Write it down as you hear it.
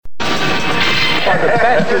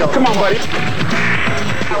Come on, buddy.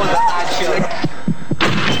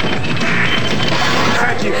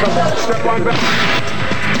 Thank you. Step on back.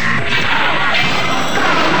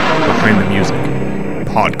 Behind the Music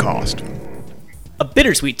Podcast. A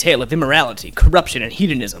bittersweet tale of immorality, corruption, and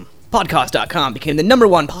hedonism. Podcast.com became the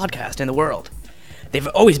 #1 podcast in the world. They've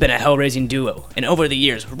always been a hell-raising duo, and over the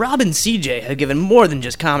years, Rob and CJ have given more than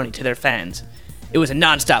just comedy to their fans. It was a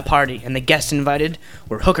non-stop party, and the guests invited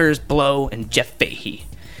were Hookers, Blow, and Jeff Fahey.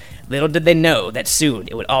 Little did they know that soon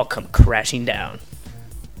it would all come crashing down.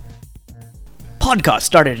 Podcast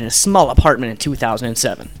started in a small apartment in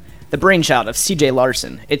 2007. The brainchild of CJ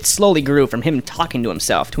Larson, it slowly grew from him talking to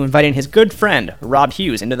himself to inviting his good friend, Rob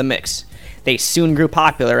Hughes, into the mix. They soon grew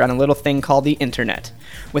popular on a little thing called the internet.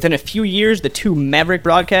 Within a few years, the two maverick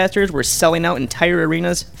broadcasters were selling out entire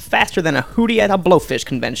arenas faster than a hootie at a Blowfish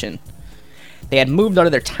convention. They had moved out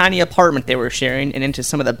of their tiny apartment they were sharing and into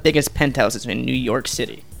some of the biggest penthouses in New York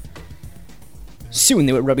City. Soon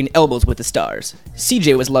they were rubbing elbows with the stars.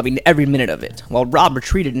 CJ was loving every minute of it, while Rob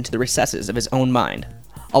retreated into the recesses of his own mind,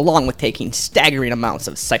 along with taking staggering amounts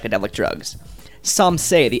of psychedelic drugs. Some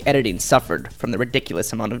say the editing suffered from the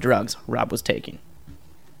ridiculous amount of drugs Rob was taking.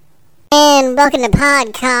 And welcome to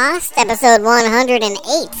Podcast, episode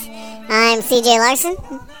 108. I'm CJ Larson.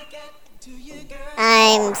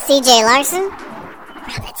 I'm CJ Larson.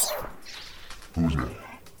 Rob, that's you. Who's that?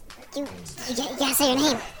 You gotta say your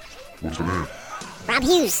name. What's her name? Rob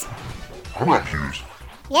Hughes. I'm not Hughes.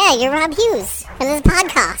 Yeah, you're Rob Hughes. And this is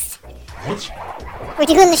Podcast. What? We're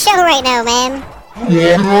doing the show right now, man. I'm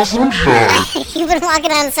walking on sunshine. You've been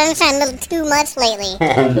walking on sunshine a little too much lately.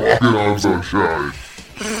 I'm walking on sunshine.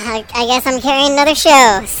 I guess I'm carrying another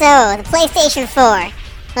show. So, the PlayStation 4.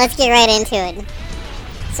 Let's get right into it.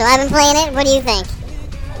 So I've been playing it. What do you think?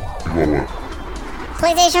 You want what?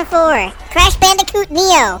 PlayStation 4. Crash Bandicoot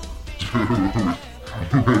Neo.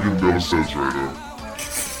 You're making no sense right now.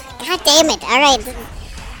 God damn it.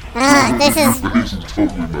 Alright. This Your face is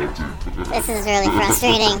totally melting. is really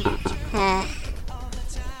frustrating.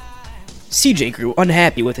 CJ grew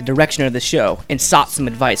unhappy with the direction of the show and sought some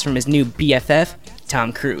advice from his new BFF,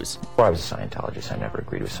 Tom Cruise. Before I was a Scientologist, I never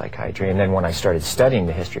agreed with psychiatry. And then when I started studying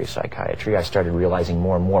the history of psychiatry, I started realizing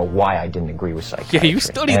more and more why I didn't agree with psychiatry. Yeah, you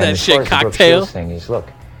studied and that as shit, far as the Brooke Cocktail. Shields thing is, look,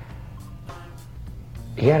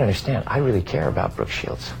 you gotta understand, I really care about Brooke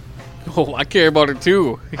Shields. Oh, I care about her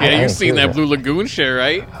too. Yeah, I you've seen feel that Blue Lagoon shit,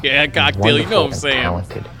 right? Yeah, A Cocktail, you know what I'm wonderful and saying.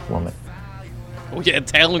 talented woman. Oh, yeah,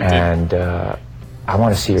 talented. And I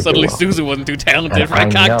want to see her Suddenly do well. Susan wasn't too talented, And right,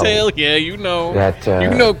 I know Cocktail? Yeah, you know. That you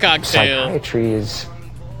know Cocktail. psychiatry is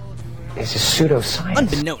a pseudoscience.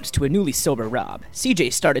 Unbeknownst to a newly sober Rob,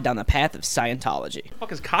 CJ started down the path of Scientology. What the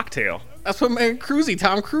fuck is Cocktail? That's what man Cruisy,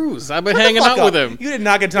 Tom Cruise. I've been Shut the hanging fuck out up. with him. You did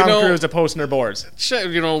not get Tom You know- Cruise to post in their boards. Shit,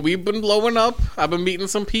 we've been blowing up. I've been meeting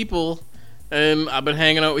some people. And I've been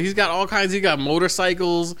hanging out. He's got all kinds. He's got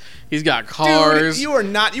motorcycles. He's got cars. Dude, you have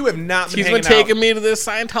not been He's hanging been taking out. me to this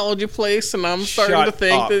Scientology place, and I'm starting Shut to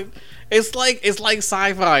think up. that it's like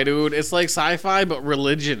sci-fi, dude. It's like sci-fi, but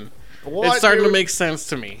religion. What, it's starting to dude? make sense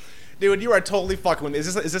to me. Dude, you are totally fucking with me.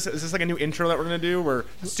 Is this like a new intro that we're gonna do? Where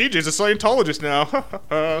CJ's a Scientologist now.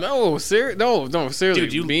 No, seriously.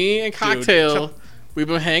 Dude, me and Cocktail, shut- we've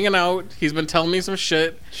been hanging out. He's been telling me some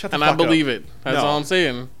shit, Shut the and I fuck believe up. it. That's No. all I'm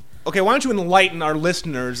saying. Okay, why don't you enlighten our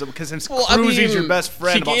listeners? Because since Well, I Cruisy's mean, your best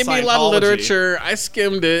friend she about gave me a Scientology. lot of literature. I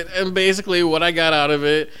skimmed it, and basically what I got out of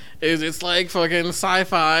it is it's like fucking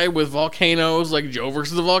sci-fi with volcanoes, like Joe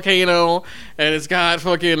versus the volcano, and it's got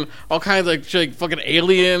fucking all kinds of like fucking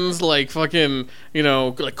aliens, like fucking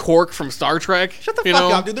like Quark from Star Trek. Shut the you fuck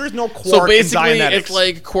know? up, dude. There's no quark So basically, in Dianetics. it's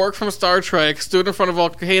like Quark from Star Trek stood in front of a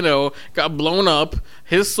volcano, got blown up,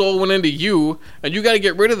 his soul went into you, and you got to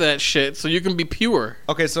get rid of that shit so you can be pure.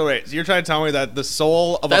 Okay, so wait. So you're trying to tell me that the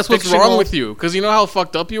soul of That's a what's fictional... wrong with you, because you know how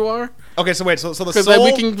fucked up you are. Okay, so wait. So the Because soul...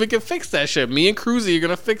 like, we can fix that shit. Me and Cruzy are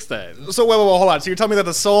gonna fix that. So wait, hold on. So you're telling me that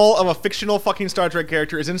the soul of a fictional fucking Star Trek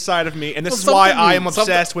character is inside of me, and this Well, is why something- I am something-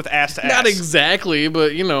 obsessed with ass to ass. Not exactly,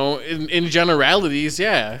 but in generalities,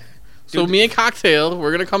 yeah. So Dude. me and Cocktail,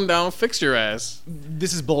 we're gonna come down and fix your ass.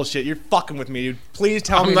 This is bullshit. You're fucking with me, dude. Please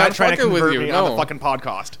tell I'm me not you're not trying to fucking with convert you, me on the no. fucking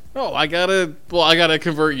podcast. No, I gotta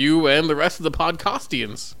convert you and the rest of the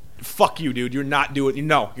podcastians. Fuck you, dude. You're not doing.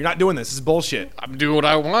 No, you're not doing this. This is bullshit, I'm doing what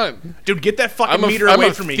I want. dude. Get that fucking I'm a- meter I'm away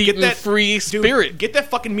a from me. feet Get and that free dude, spirit. Get that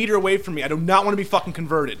fucking meter away from me. I do not want to be fucking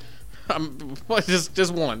converted.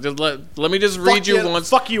 Just one. Just let me just Fuck read you you. once.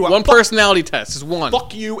 Fuck you. One Fuck- personality test. Just one.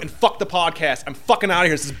 Fuck you and fuck the podcast. I'm fucking out of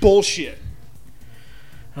here. This is bullshit.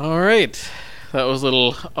 All right, that was a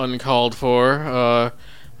little uncalled for.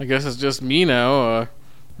 I guess it's just me now.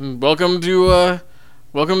 Welcome to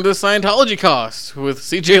welcome to Scientology Cast with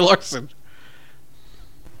CJ Larson.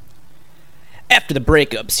 After the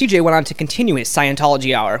breakup, CJ went on to continue his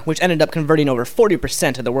Scientology hour, which ended up converting over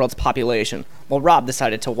 40% of the world's population, while Rob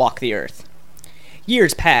decided to walk the earth.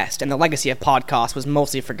 Years passed, and the legacy of Podcast was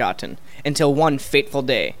mostly forgotten, until one fateful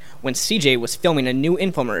day, when CJ was filming a new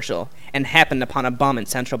infomercial and happened upon a bum in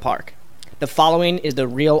Central Park. The following is the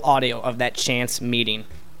real audio of that chance meeting.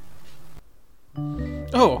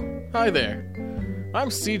 Oh, hi there. I'm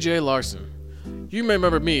CJ Larson. You may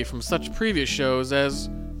remember me from such previous shows as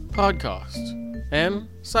Podcast, and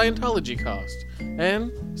Scientology Cast, and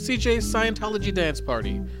CJ's Scientology Dance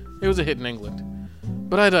Party. It was a hit in England.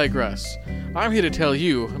 But I digress. I'm here to tell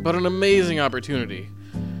you about an amazing opportunity.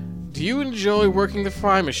 Do you enjoy working the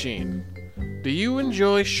fry machine? Do you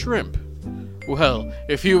enjoy shrimp? Well,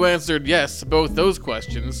 if you answered yes to both those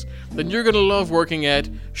questions, then you're gonna love working at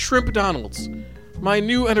Shrimp Donald's, my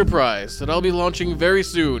new enterprise that I'll be launching very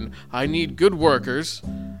soon. I need good workers.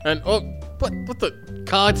 And what the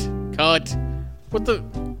cut. What the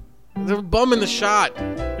bum in the shot.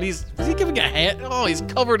 And is he giving a hand? Oh, he's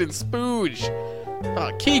covered in spooge.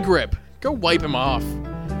 Key grip. Go wipe him off.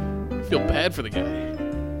 I feel bad for the guy.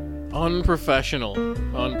 Unprofessional.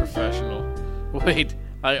 Wait.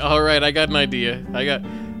 Alright, I got an idea.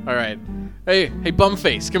 Alright. Hey, bum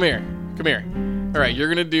face, come here. Alright, you're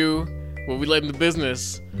gonna do what we let in the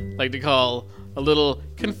business like to call a little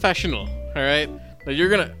confessional. Alright? Now you're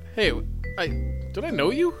gonna. Hey, did I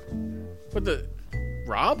know you? What the.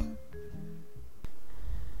 Rob?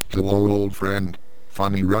 Hello, old friend.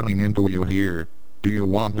 Funny running into you here. Do you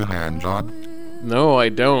want a hand job? No, I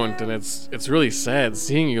don't, and it's really sad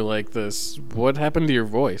seeing you like this. What happened to your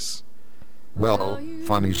voice? Well,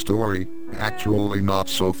 funny story. Actually not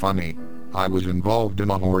so funny. I was involved in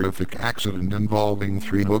a horrific accident involving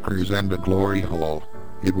 3 hookers and a glory hole.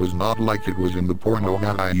 It was not like it was in the porno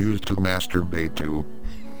that I used to masturbate to.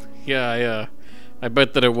 Yeah. I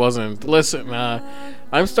bet that it wasn't. Listen,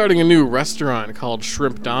 I'm starting a new restaurant called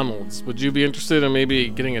Shrimp Donald's. Would you be interested in maybe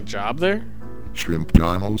getting a job there? Shrimp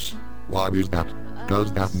Donald's? Why is that?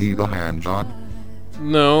 Does that need a hand job?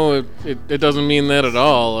 No, it doesn't mean that at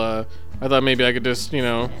all. I thought maybe I could just,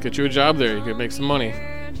 get you a job there. You could make some money.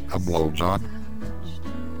 A blow job?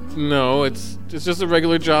 No, it's just a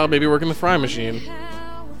regular job, maybe working the fry machine.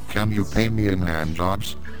 Can you pay me in hand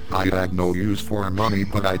jobs? I had no use for money,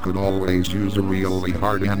 but I could always use a really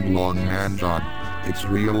hard and long hand job. It's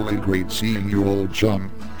really great seeing you, old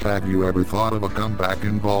chum. Have you ever thought of a comeback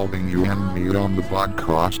involving you and me on the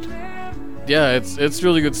podcast? Yeah, it's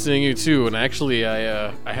really good seeing you too. And actually,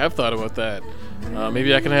 I have thought about that.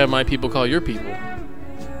 Maybe I can have my people call your people.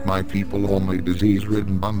 My people only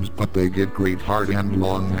disease-ridden bums, but they get great hard and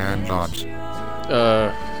long hand jobs.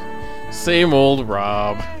 Same old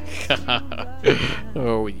Rob.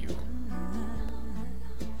 Oh, you.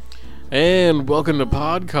 And welcome to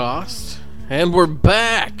Podcast. And we're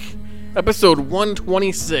back! Episode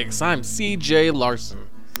 126. I'm CJ Larson.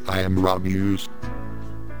 I am Rob Hughes.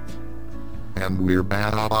 And we're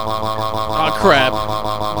back. Oh, crap.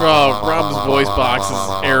 Rob's voice box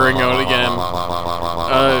is airing out again.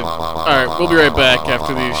 Alright, we'll be right back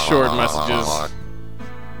after these short messages.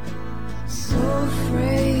 So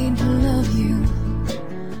afraid to love you,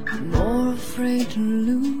 more afraid to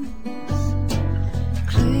lose,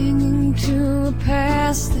 clinging to a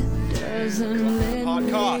past that doesn't let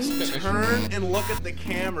Podcast. Turn and look at the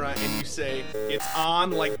camera and you say, it's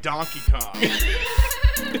on like Donkey Kong.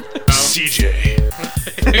 CJ.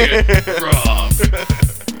 Rob.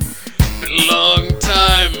 Long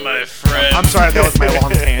time, my friend. I'm sorry that was my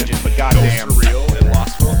long tangent, but goddamn. For real and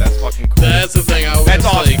Lost World, that's fucking cool. That's the thing. That's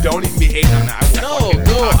awesome. Don't even be hating on that.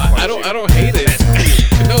 I don't hate it.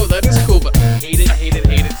 No, that is cool, but I hate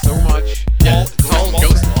it so much. Yeah, call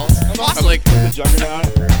Ghost Walls. I'm like the Juggernaut,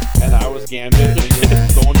 and I was Gambit, and he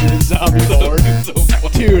was going through the zombie lord.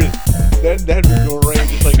 Dude, that'd be great.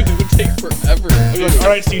 Just like, it would take forever. like, all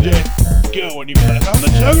right, CJ, go, and you'd be like, I'm the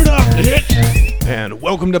Juggernaut, bitch. And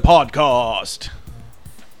welcome to Podcast.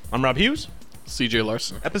 I'm Rob Hughes. CJ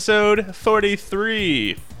Larson. Episode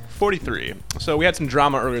 43. So we had some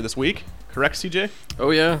drama earlier this week, correct, CJ?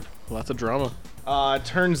 Oh yeah, lots of drama.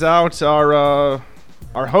 Turns out our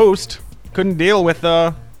host couldn't deal with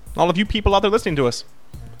all of you people out there listening to us.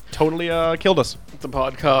 Totally killed us. The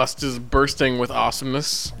podcast is bursting with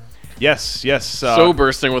awesomeness. Yes. So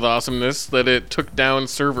bursting with awesomeness that it took down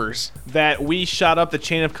servers. That we shot up the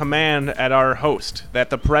chain of command at our host. That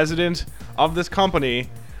the president of this company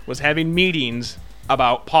was having meetings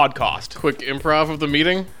about podcast. Quick improv of the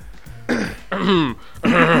meeting.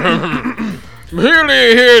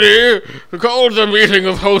 Hearty, called the meeting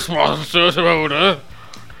of Hostmasters in order.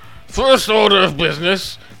 First order of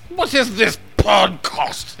business. What is this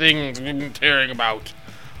podcast thing we've been hearing about?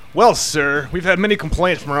 Well, sir, we've had many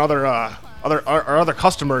complaints from our other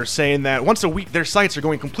customers saying that once a week their sites are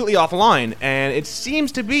going completely offline, and it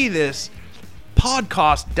seems to be this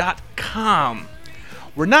podcast.com.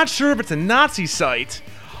 We're not sure if it's a Nazi site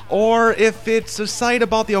or if it's a site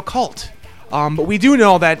about the occult. But we do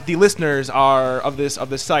know that the listeners of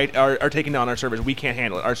this site are taking down our servers. We can't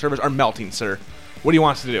handle it. Our servers are melting, sir. What do you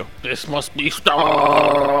want us to do? This must be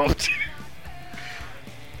stopped.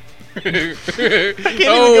 And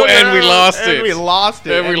we lost it. And we lost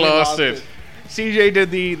it. And we lost it. CJ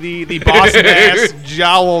did the boss ass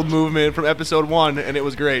jowl movement from episode 1, and it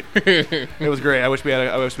was great. It was great. I wish we had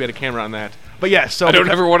a camera on that. But yeah, so I don't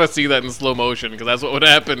ever want to see that in slow motion because that's what would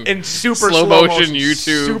happen in super slow motion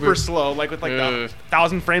YouTube, super slow, like with like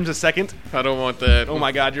 1,000 frames a second. I don't want that. Oh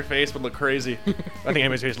my god, your face would look crazy. I think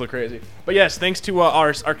anybody's face would look crazy. But yes, thanks to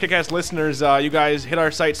our kick-ass listeners, you guys hit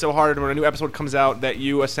our site so hard when a new episode comes out that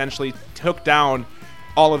you essentially took down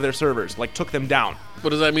all of their servers, like took them down.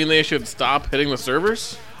 What does that mean? They should stop hitting the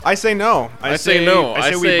servers? I say no. I say no.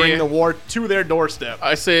 I say we bring the war to their doorstep.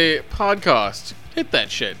 I say podcast. Hit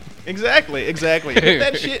that shit. Exactly. Hit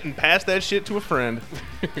that shit and pass that shit to a friend.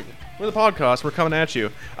 We're the podcast. We're coming at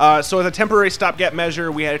you. So as a temporary stopgap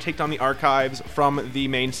measure, we had to take down the archives from the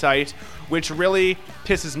main site, which really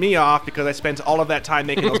pisses me off because I spent all of that time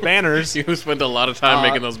making those banners. You spent a lot of time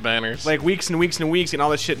making those banners. Like weeks and weeks and weeks getting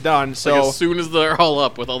all this shit done. So like as soon as they're all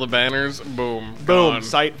up with all the banners, boom, gone.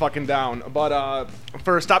 Site fucking down. But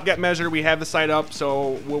for a stopgap measure, we have the site up.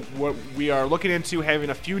 So we are looking into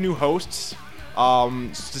having a few new hosts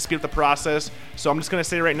to speed up the process. So I'm just going to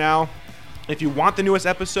say right now, if you want the newest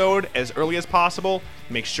episode as early as possible,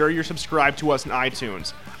 make sure you're subscribed to us in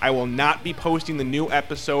iTunes. I will not be posting the new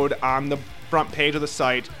episode on the front page of the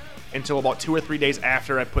site until about 2 or 3 days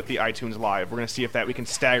after I put the iTunes live. We're going to see if we can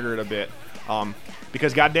stagger it a bit.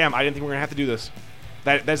 Because goddamn, I didn't think we were going to have to do this.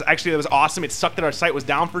 That was awesome. It sucked that our site was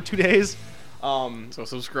down for 2 days. So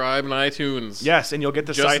subscribe on iTunes. Yes, and you'll get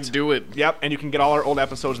the site. Just do it. Yep, and you can get all our old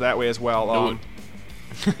episodes that way as well. Do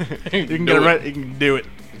you can get it. You can do it.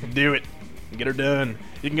 Do it. Get her done.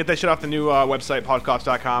 You can get that shit off the new website,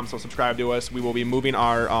 podcast.com, so subscribe to us. We will be moving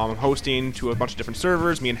our hosting to a bunch of different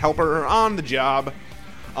servers. Me and Helper are on the job.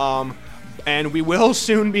 And we will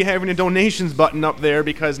soon be having a donations button up there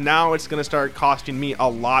because now it's going to start costing me a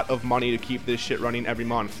lot of money to keep this shit running every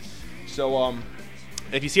month. So,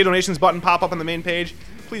 if you see a donations button pop up on the main page,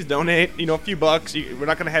 please donate. A few bucks. We're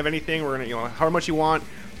not going to have anything. We're going to, however much you want.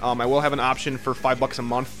 I will have an option for $5 a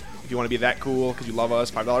month if you want to be that cool because you love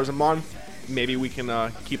us. $5 a month. Maybe we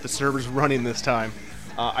can keep the servers running this time.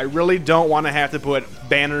 I really don't want to have to put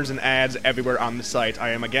banners and ads everywhere on the site. I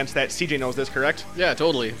am against that. CJ knows this, correct? Yeah,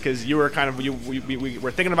 totally. Because you were we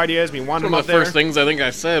were thinking of ideas. We wanted them One up of the first things I think I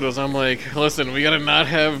said was, I'm like, listen, we got to not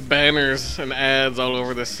have banners and ads all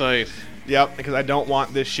over this site. Yep, because I don't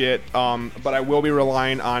want this shit. But I will be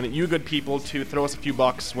relying on you good people to throw us a few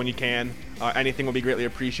bucks when you can. Anything will be greatly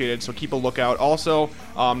appreciated, so keep a lookout. Also,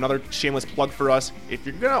 another shameless plug for us. If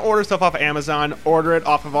you're going to order stuff off of Amazon, order it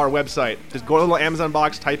off of our website. Just go to the little Amazon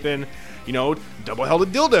box, type in,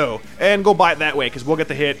 double-headed dildo, and go buy it that way, because we'll get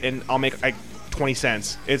the hit, and I'll make like 20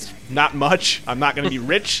 cents. It's not much. I'm not going to be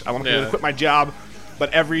rich. I want to be able to quit my job,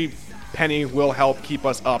 but every penny will help keep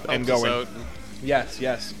us up and going.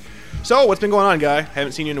 Yes. So, what's been going on, guy?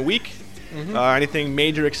 Haven't seen you in a week. Mm-hmm. Anything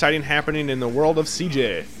major exciting happening in the world of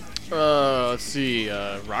CJ? Let's see.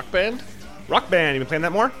 Rock Band? Rock Band. You been playing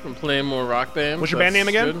that more? I'm playing more Rock Band. What's your band name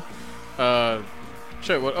again?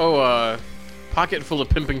 Pocket Full of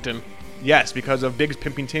Pimpington. Yes, because of Biggs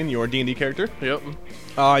Pimpington, your D&D character. Yep.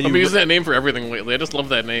 I've been using that name for everything lately. I just love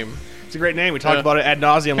that name. It's a great name. We talked about it ad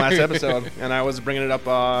nauseum last episode, and I was bringing it up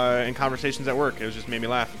in conversations at work. It just made me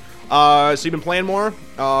laugh. So you've been playing more.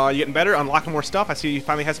 You getting better, unlocking more stuff. I see you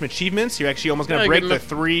finally had some achievements. You're actually almost going to break the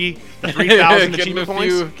 3,000 achievement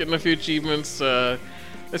points. Getting a few achievements.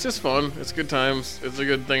 It's just fun. It's good times. It's a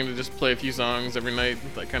good thing to just play a few songs every night,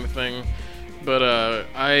 that kind of thing. But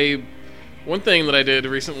one thing that I did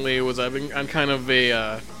recently was I'm kind of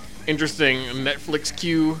a interesting Netflix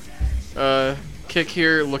queue kick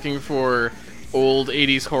here, looking for old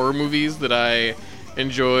 80s horror movies that I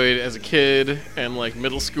enjoyed as a kid and like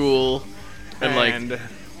middle school and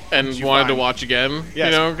wanted to watch again.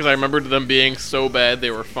 Yes. Because I remembered them being so bad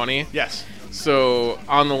they were funny. Yes. So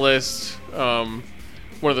on the list, one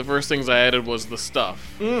of the first things I added was The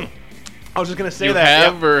Stuff. I was just gonna say you that.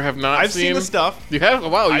 have or have not I've seen The Stuff. You have?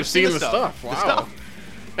 Wow, you've seen The Stuff. Wow. The Stuff.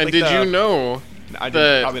 And like did you know? I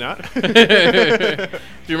did. Probably not. Do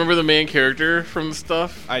you remember the main character from The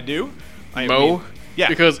Stuff? I do. Mo? Yeah.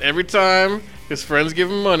 Because every time his friends give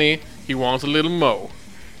him money, he wants a little mo.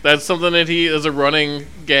 That's something that he is a running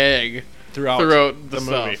gag throughout the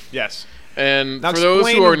movie. stuff. Yes. And Now for those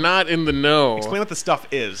explain- who are not in the know, Explain what the stuff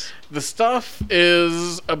is. the stuff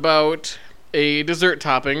is about a dessert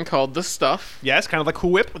topping called the stuff. Yes, kind of like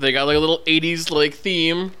Cool Whip. They got like a little 80s like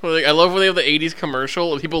theme. Like, I love when they have the 80s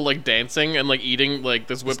commercial of people like dancing and like eating like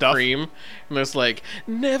this whipped Stuff. cream. And there's like,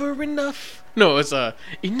 never enough. No, it's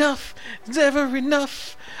enough, never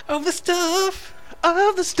enough of the stuff.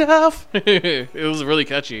 Of the stuff. It was really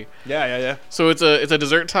catchy. Yeah. So it's a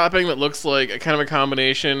dessert topping that looks like a kind of a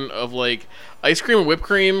combination of like ice cream and whipped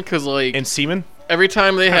cream, because like And semen? every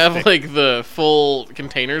time they have Perfect. like the full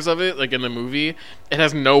containers of it, like in the movie, it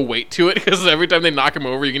has no weight to it, because every time they knock them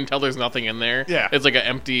over, you can tell there's nothing in there. Yeah. It's like an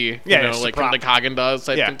empty, Yeah, you it's know, a like prop. the Haagen-Dazs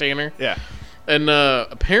type Yeah. container. Yeah. And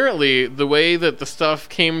apparently, the way that the stuff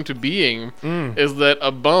came to being is that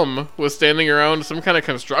a bum was standing around some kind of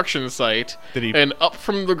construction site, Did he- and up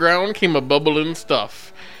from the ground came a bubbling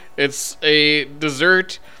stuff. It's a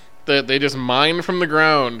dessert that they just mine from the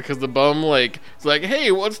ground, because the bum is like,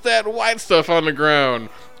 hey, what's that white stuff on the ground?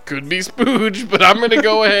 Could be spooge, but I'm gonna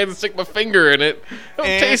go ahead and stick my finger in it.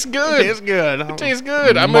 It tastes good. Tastes good. It tastes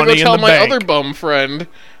good. I'm Money gonna in go tell the my bank. other bum friend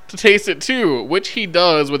to taste it too, which he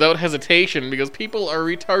does without hesitation, because people are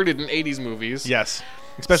retarded in 80s movies. Yes.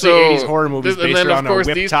 Especially So, 80s horror movies and based then, around of course, a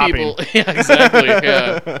whipped these topping. people, yeah, exactly,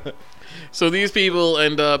 yeah. So these people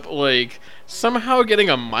end up somehow getting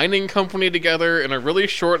a mining company together in a really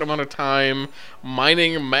short amount of time,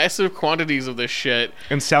 mining massive quantities of this shit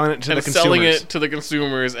And selling it to the and consumers. selling it to the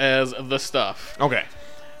consumers as the stuff. Okay.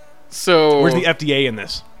 So Where's the FDA in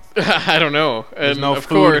this? I don't know. There's And no of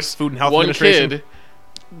food- course, Food and Health one Administration? kid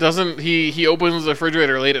doesn't. He opens the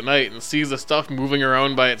refrigerator late at night and sees the stuff moving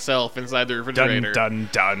around by itself inside the refrigerator. Dun,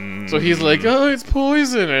 dun, dun. So he's like, "Oh, it's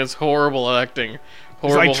poison!" And it's horrible acting.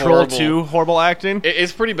 It's Horrible, like Troll horrible. 2, horrible acting.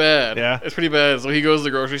 It's pretty bad. Yeah. It's pretty bad. So he goes to the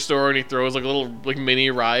grocery store and he throws like a little mini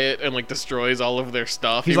riot and like destroys all of their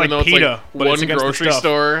stuff. He's even like though it's PETA, like but it's one against the grocery stuff.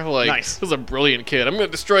 store. Like, Nice. this is a brilliant kid. I'm gonna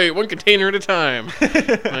destroy it one container at a time.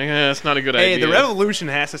 That's not a good Hey, idea. the revolution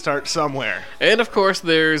has to start somewhere. And of course,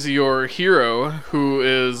 there's your hero, who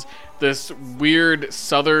is this weird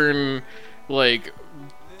southern,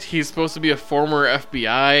 he's supposed to be a former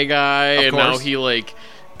FBI guy, Of and now course. he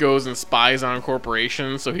goes and spies on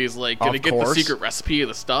corporations. So he's gonna Of get the course. secret recipe of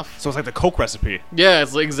the stuff. So it's like the Coke recipe. Yeah,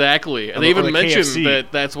 it's exactly. And they Or even the mentioned KFC.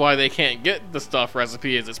 that that's why they can't get the stuff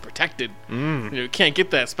recipe, is it's protected. You can't get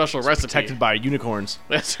that special recipe. Protected by unicorns.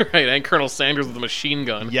 That's right. And Colonel Sanders with a machine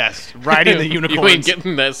gun. Yes. Riding the You ain't unicorns.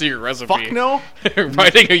 getting that secret recipe. Fuck no.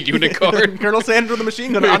 Riding a unicorn. Colonel Sanders with a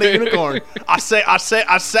machine gun on a unicorn. I say.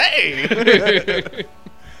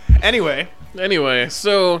 Anyway,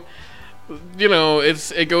 So,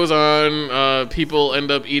 it goes on. People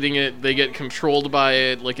end up eating it. They get controlled by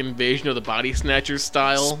it, like Invasion of the Body Snatchers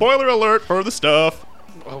style. spoiler alert for the stuff.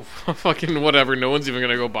 Oh, fucking whatever. No one's even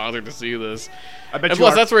gonna go bother to see this. I bet And you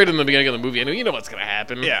plus, our- that's right in the beginning of the movie. I know you know what's gonna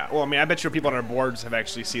happen. Yeah, well, I mean, I bet your people on our boards have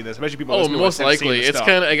actually seen this. I bet you people Oh, listening to most us have seen likely. this It's stuff.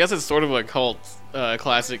 kind of. I guess it's sort of a cult,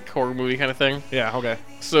 classic horror movie kind of thing. Yeah, okay.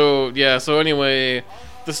 So yeah. So anyway,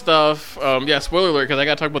 the stuff. Yeah. Spoiler alert, because I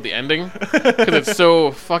gotta talk about the ending because it's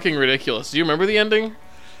so fucking ridiculous. Do you remember the ending?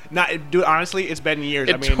 Dude, honestly, it's been years.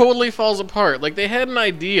 It I mean, totally falls apart. Like, they had an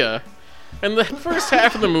idea, and the first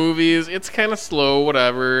half of the movies, it's kind of slow,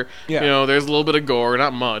 whatever. Yeah. You know, there's a little bit of gore,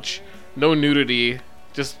 not much. No nudity,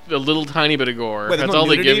 just a little tiny bit of gore. wait, there's That's no all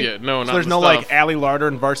they nudity? give you. No, so not there's the no, stuff. like, Allie Larder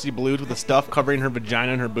and Varsity Blues with the stuff covering her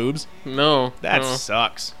vagina and her boobs? No. That no.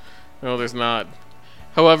 sucks. No, there's not.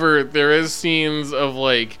 However, there is scenes of,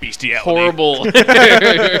 Bestiality. horrible...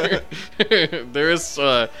 there is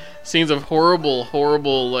scenes of horrible,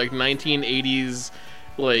 1980s,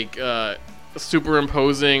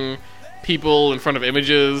 superimposing people in front of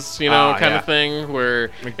images, kind yeah. of thing, where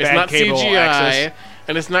Like it's bad not cable CGI, access.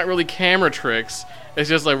 and it's not really camera tricks. It's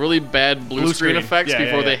just really bad blue Blue screen screen. effects Yeah, yeah,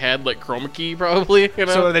 before yeah. they had chroma key, probably.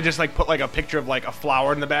 So they just put a picture of a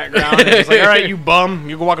flower in the background. And it's like, all right, you bum,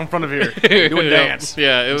 you go walk in front of here, do a dance.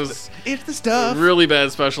 Yeah, it was It's the stuff. really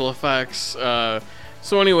bad special effects.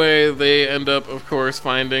 So anyway, they end up, of course,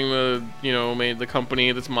 finding the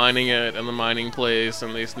company that's mining it and the mining place,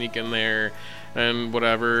 and they sneak in there and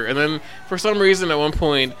whatever. And then for some reason, at one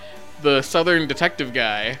point, the southern detective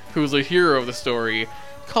guy, who's the hero of the story,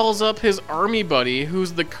 calls up his army buddy,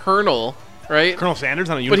 who's the colonel, right? Colonel Sanders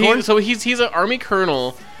on a But unicorn? he's an army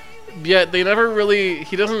colonel, yet they never really.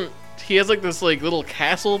 He has this little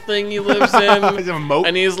castle thing he lives in. He's in a moat?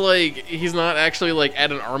 And he's not actually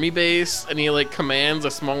at an army base, and he commands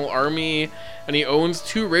a small army, and he owns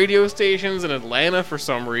 2 radio stations in Atlanta for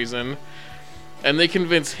some reason. and they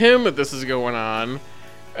convince him that this is going on.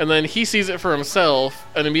 And then he sees it for himself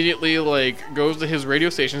and immediately, like, goes to his radio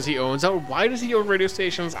stations he owns. Oh, why does he own radio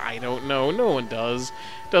stations? I don't know. No one does.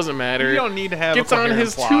 Doesn't matter. You don't need to have Gets a on coherent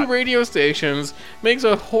his plot. 2 radio stations, makes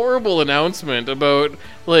a horrible announcement about,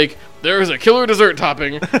 like, there is a killer dessert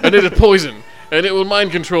topping, and it is poison, and it will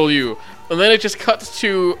mind control you. And then it just cuts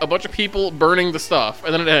to a bunch of people burning the stuff,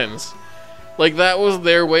 and then it ends. Like, that was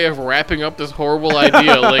their way of wrapping up this horrible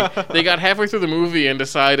idea. Like, they got halfway through the movie and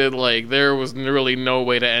decided, like, there was really no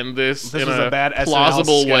way to end this This in was a bad SNL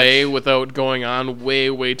plausible sketch. way without going on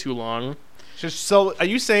way too long. So, are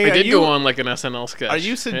you saying... It are did you, go on like an SNL sketch. Are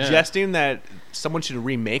you Yeah. suggesting that someone should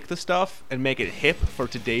remake the stuff and make it hip for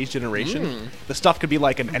today's generation? The stuff could be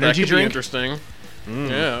like an That energy could be drink. interesting.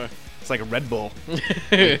 Yeah. It's like a Red Bull.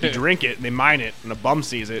 You drink it, and they mine it, and a bum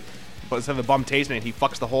sees it. But instead of the bum tasting it, he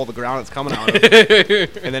fucks the hole of the ground it's coming out of.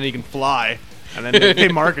 And then he can fly. And then they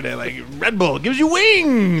market it like, Red Bull gives you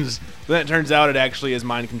wings! Then it turns out it actually is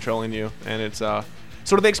mind controlling you. And it's, So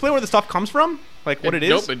do they explain where the stuff comes from? Like, what it is?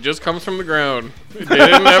 Nope, it just comes from the ground. They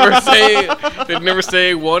didn't never say. They'd never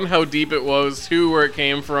say 1 how deep it was, 2 where it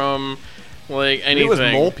came from, like anything. It was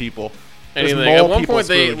mole people. It was Anything. mole At one people point,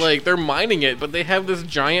 Scrooge. they're mining it, but they have this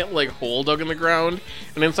giant like hole dug in the ground,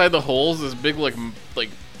 and inside the hole is this big like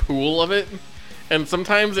pool of it, and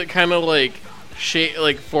sometimes it kind of like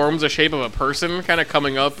forms a shape of a person, kind of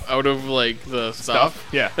coming up out of like the stuff.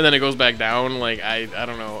 Yeah. And then it goes back down. Like I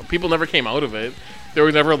don't know. People never came out of it. There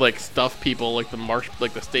was never like stuff people like the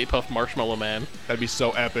Stay Puft Marshmallow Man. That'd be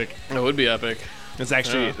so epic. It would be epic. It's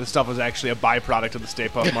actually Yeah. The stuff was actually a byproduct of the Stay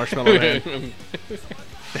Puft Marshmallow Man.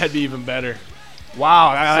 That'd be even better. Wow,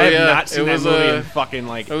 I have not seen that movie in fucking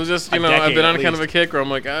like. It was just, a I've decade been on at kind of a least. kick where I'm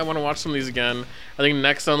like, I want to watch some of these again. I think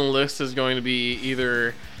next on the list is going to be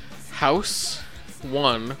either House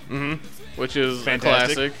 1, which is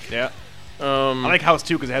Fantastic. a classic. Yeah. I like House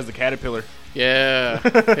 2 because it has the caterpillar. Yeah.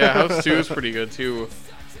 Yeah, House 2 is pretty good too.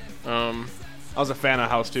 I was a fan of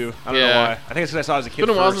House 2. I don't know Yeah. why. I think it's because I saw it as a It's kid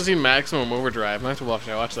been a while since first. I've seen Maximum Overdrive. I have to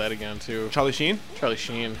watch that again too. Charlie Sheen? Charlie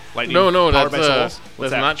Sheen. Lightning No, Powered that's by Souls? What's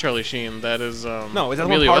that's that? not Charlie Sheen. That is No, is that the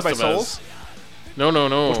one Emilio Powered by Estevez. Souls?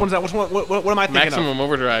 No. Which one's that? Which one? What am I thinking Maximum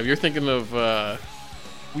Overdrive. You're thinking of of?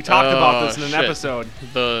 We talked about this in an shit. episode.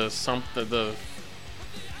 the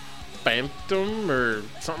Phantom or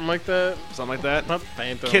something like that. Something like that. Not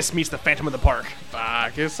Phantom. Kiss meets the Phantom of the Park.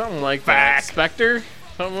 Fuck, it's something like Fuck. that. Spectre?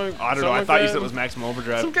 Something like, I don't know. something I like thought you that. said it was Maximum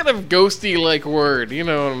Overdrive. some kind of ghosty like word. You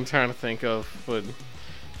know what I'm trying to think of. But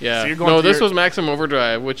yeah, So you're going no, through this your- was Maximum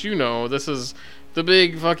Overdrive, which you know. This is the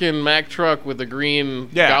big fucking Mack truck with the green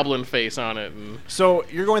Yeah. goblin face on it. And So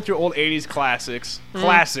you're going through old 80s classics.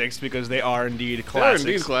 Classics because they are indeed they are classics.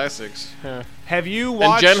 indeed classics. Yeah. Have you And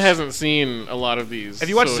watched... Jen hasn't seen a lot of these. Have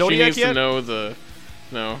you watched so Zodiac she needs yet? to know the.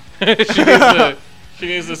 No. she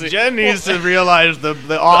needs to see. Jen needs to realize the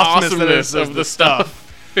awesomeness of the stuff.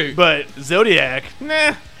 But Zodiac,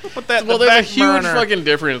 nah. Put that in Well, the there's a back huge burner. fucking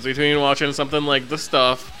difference between watching something like The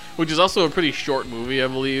Stuff, which is also a pretty short movie, I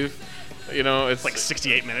believe. You know, it's like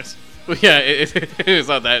 68 minutes. yeah, it's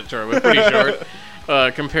not that short, but it's pretty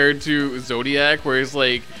short compared to Zodiac, where it's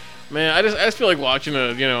like, man, I just feel like watching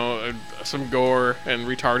some gore and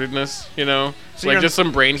retardedness, you know, So like you're- just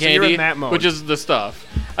some brain so you're candy, in that mode. which is The Stuff.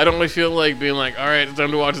 I don't really feel like being like, all right, it's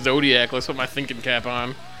time to watch Zodiac. Let's put my thinking cap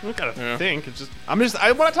on, I don't gotta Yeah. think. It's just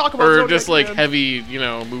I want to talk about or Zodiac just like again. heavy,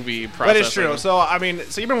 movie processing. That is true. So I mean,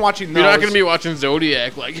 so you've been watching those. You're not gonna be watching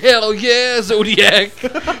Zodiac like, hell yeah, Zodiac,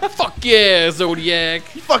 fuck yeah, Zodiac.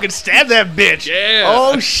 fucking stab that bitch. Yeah.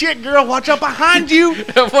 Oh shit, girl, watch out behind you.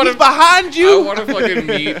 I wanna- He's behind I you. want to fucking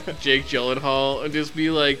meet Jake Gyllenhaal and just be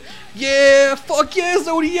like, yeah, fuck yeah,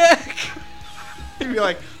 Zodiac. You'd be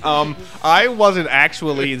like, I wasn't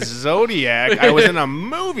actually Zodiac. I was in a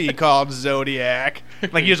movie called Zodiac.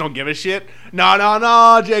 Like, you just don't give a shit?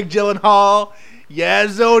 No, Jake Gyllenhaal. Yeah,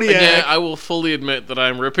 Zodiac. And yeah, I will fully admit that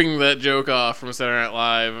I'm ripping that joke off from Saturday Night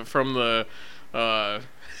Live from the,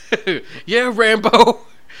 yeah, Rambo.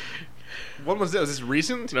 What was this? Was this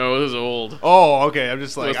recent? No, this is old. Oh, okay. I'm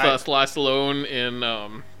just like, With Sly Stallone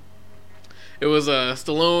in, it was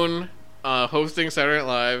Stallone hosting Saturday Night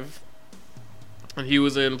Live, and he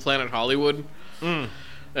was in Planet Hollywood, and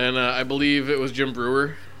I believe it was Jim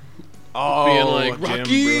Brewer being like, Jim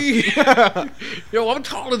Rocky, yo, I'm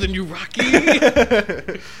taller than you,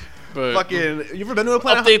 Rocky. But Fucking, you ever been to a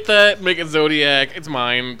Planet? update that, make it Zodiac. It's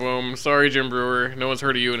mine. Boom. Sorry, Jim Brewer. No one's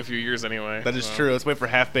heard of you in a few years anyway. That is so. true. Let's wait for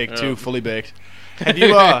Half Baked Yeah. 2, Fully Baked. Have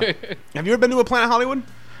you ever been to a Planet Hollywood?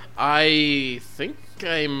 I think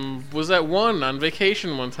I was at one on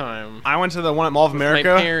vacation one time. I went to the one at Mall of With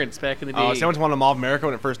America. my parents back in the day. So I went to one at Mall of America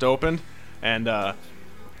when it first opened, and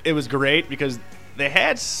it was great because they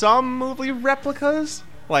had some movie replicas,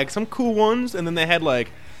 like some cool ones, and then they had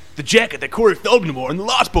like the jacket that Corey Feldman wore in The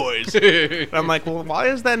Lost Boys. And I'm like, well, why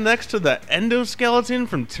is that next to the endoskeleton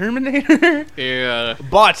from Terminator? Yeah.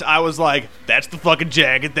 But I was like, that's the fucking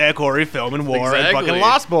jacket that Corey Feldman wore in Exactly. fucking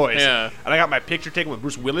Lost Boys. Yeah. And I got my picture taken with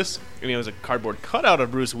Bruce Willis, and it was a cardboard cutout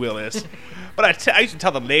of Bruce Willis. But I used to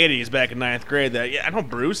tell the ladies back in 9th grade that, yeah, I know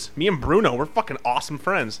Bruce. Me and Bruno, we're fucking awesome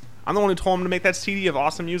friends. I'm the one who told him to make that CD of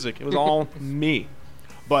awesome music. It was all me.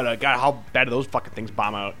 But, God, how bad do those fucking things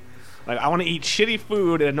bomb out? Like, I want to eat shitty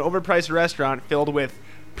food at an overpriced restaurant filled with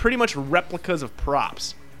pretty much replicas of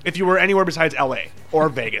props. If you were anywhere besides LA or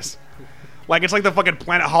Vegas. Like, it's like the fucking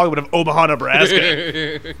Planet Hollywood of Omaha,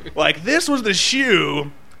 Nebraska. Like, this was the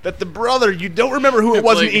shoe that the brother, you don't remember who it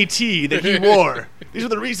was in E.T. that he wore. These are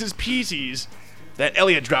the Reese's Pieces that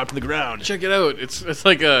Elliot dropped to the ground. Check it out. It's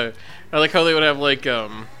like I like how they would have like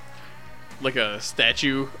a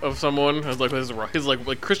statue of someone as like his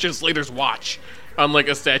like Christian Slater's watch on like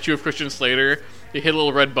a statue of Christian Slater. You hit a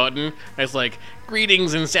little red button and it's like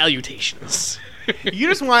greetings and salutations. You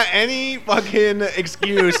just want any fucking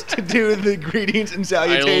excuse to do the greetings and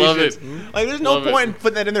salutations. I love it. Like, there's no Love it. point in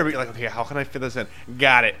putting that in there. But you're like, okay, how can I fit this in?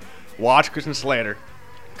 Got it. Watch Christian Slater.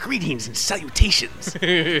 Greetings and salutations. But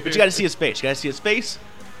you got to see his face. You got to see his face.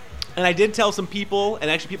 And I did tell some people, and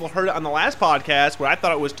actually people heard it on the last podcast, where I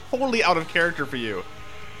thought it was totally out of character for you.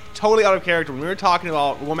 Totally out of character. When we were talking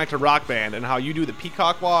about going back to Rock Band and how you do the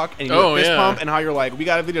peacock walk and you do the fist pump and how you're like, we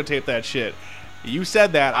got to videotape that shit. You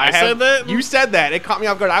said that. I said that? You said that. It caught me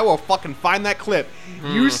off guard. I will fucking find that clip.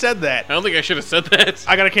 You said that. I don't think I should have said that.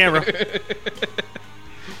 I got a camera.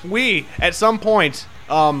 We, at some point,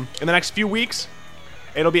 in the next few weeks,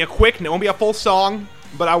 it'll be a quick, and it won't be a full song,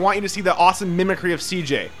 but I want you to see the awesome mimicry of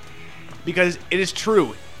CJ. Because it is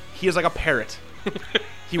true. He is like a parrot.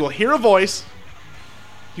 He will hear a voice,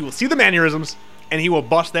 he will see the mannerisms, and he will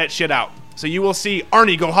bust that shit out. So you will see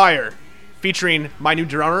Arnie Go Higher, featuring my new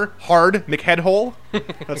drummer, Hard McHeadhole.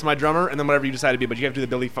 That's my drummer, and then whatever you decide to be, but you have to do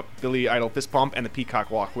the Billy Idol fist pump and the peacock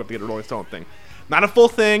walk. We have to get a Rolling Stone thing. Not a full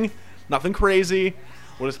thing, nothing crazy.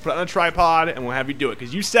 We'll just put it on a tripod, and we'll have you do it,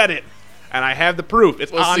 because you said it, and I have the proof.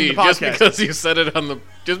 It's on the podcast. Just because you said it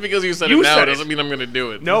now doesn't mean I'm going to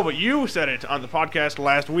do it. No, but you said it on the podcast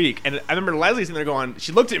last week, and I remember Leslie sitting there going,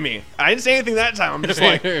 she looked at me. I didn't say anything that time. I'm just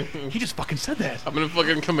like, he just fucking said that. I'm going to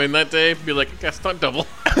fucking come in that day and be like, I got stunt double.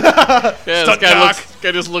 Yeah, this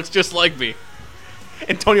guy just looks just like me.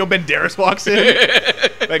 Antonio Banderas walks in.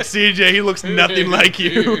 Like, CJ, he looks nothing like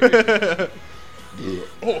you.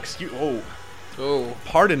 Oh,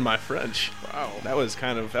 pardon my French. Wow. That was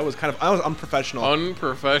unprofessional.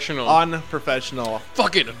 Unprofessional.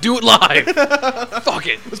 Fuck it, do it live. Fuck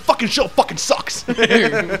it. This fucking show fucking sucks.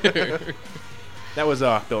 That was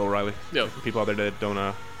Bill O'Reilly. Yep. People out there that don't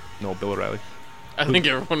know Bill O'Reilly. I think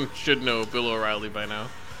everyone should know Bill O'Reilly by now.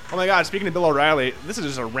 Oh my god, speaking of Bill O'Reilly, this is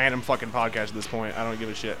just a random fucking podcast at this point. I don't give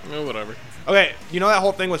a shit. Oh, whatever. Okay, you know that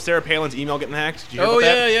whole thing with Sarah Palin's email getting hacked? Did you hear about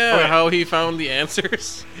yeah, that? yeah. Okay. How he found the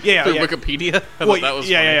answers Yeah, through yeah. Wikipedia. I Well, thought that was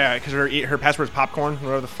yeah, funny. yeah, because her password's popcorn,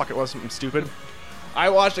 whatever the fuck it was, something stupid. I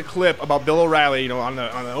watched a clip about Bill O'Reilly, on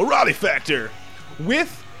the O'Reilly Factor,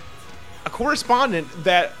 with a correspondent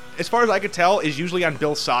that, as far as I could tell, is usually on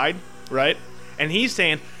Bill's side, right? And he's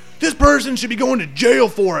saying, this person should be going to jail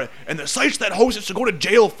for it, and the sites that host it should go to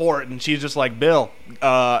jail for it. And she's just like, Bill,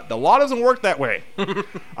 the law doesn't work that way.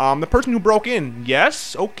 The person who broke in,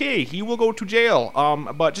 yes, okay, he will go to jail.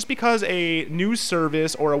 But just because a news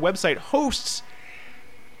service or a website hosts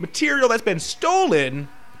material that's been stolen,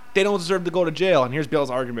 they don't deserve to go to jail. And here's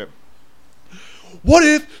Bill's argument. What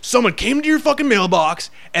if someone came to your fucking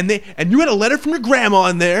mailbox and you had a letter from your grandma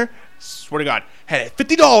in there, swear to God, had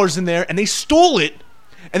 $50 in there, and they stole it,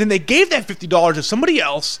 and then they gave that $50 to somebody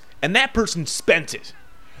else, and that person spent it?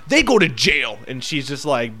 They go to jail. And she's just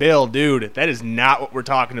like, Bill, dude, that is not what we're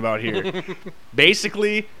talking about here.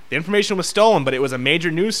 Basically, the information was stolen, but it was a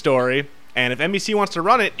major news story, and if NBC wants to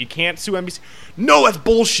run it, you can't sue NBC. No, that's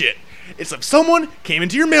bullshit. It's like someone came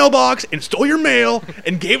into your mailbox and stole your mail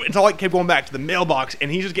and gave it until it kept going back to the mailbox,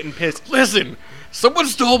 and he's just getting pissed. Listen, someone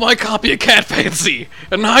stole my copy of Cat Fancy,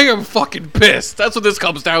 and I am fucking pissed. That's what this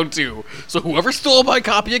comes down to. So whoever stole my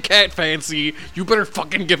copy of Cat Fancy, you better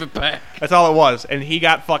fucking give it back. That's all it was, and he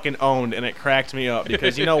got fucking owned, and it cracked me up,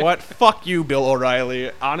 because you know what? Fuck you, Bill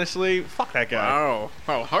O'Reilly. Honestly, fuck that guy.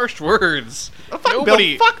 Wow, harsh words.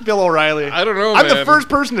 Fuck Bill O'Reilly. I don't know, I'm man. the first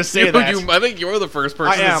person to say that. I think you're the first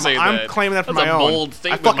person I am. to say that. I'm claiming that for That's my a own. bold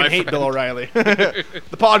statement, I fucking my hate friend. Bill O'Reilly. The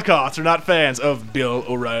podcasts are not fans of Bill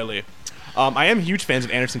O'Reilly. I am huge fans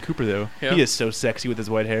of Anderson Cooper, though. Yeah. He is so sexy with his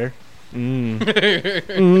white hair.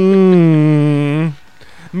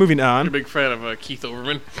 moving I'm a on. big fan of Keith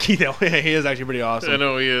Olbermann. Keith, he is actually pretty awesome. I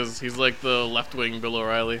know he is. He's like the left-wing Bill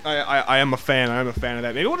O'Reilly. I am a fan. I am a fan of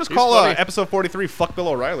that. Maybe we'll just He's call funny. episode 43 "Fuck Bill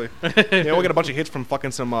O'Reilly." Yeah, we'll get a bunch of hits from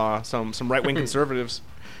fucking some right wing conservatives.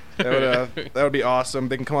 That would be awesome.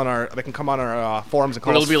 They can come on our forums and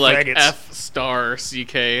call But it'll us be like faggots.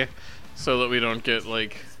 F***CK, so that we don't get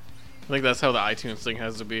like. I think that's how the iTunes thing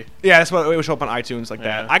has to be. Yeah, that's what it will show up on iTunes like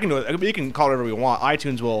Yeah. that. I can do it. We can call it whatever we want.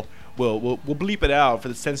 iTunes will bleep it out for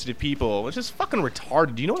the sensitive people, which is fucking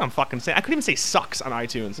retarded. Do you know what I'm fucking saying? I couldn't even say sucks on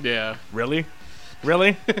iTunes. Yeah. Really?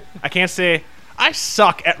 I can't say I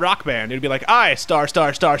suck at Rock Band. It'd be like I star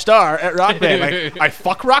at Rock Band. Like I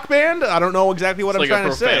fuck Rock Band. I don't know exactly what It's I'm like a trying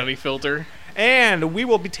to say. profanity filter. And we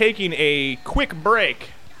will be taking a quick break.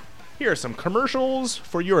 Here are some commercials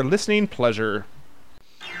for your listening pleasure.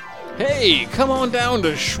 Hey, come on down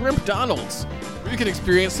to Shrimp Donald's, where you can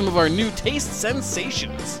experience some of our new taste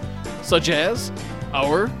sensations, such as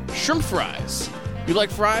our shrimp fries. You like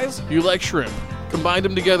fries? You like shrimp. Combine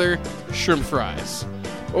them together, shrimp fries.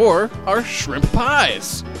 Or our shrimp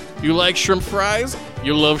pies. You like shrimp fries?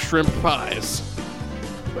 You love shrimp pies.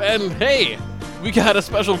 And hey, we got a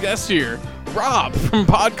special guest here, Rob from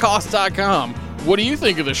podcast.com. What do you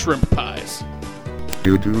think of the shrimp pies?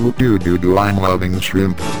 I'm loving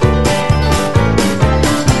shrimp.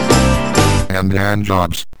 And hand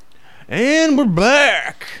jobs. And we're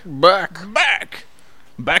back. Back.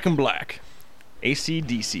 Back in black.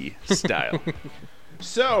 AC/DC style.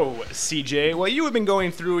 So, CJ, well, you have been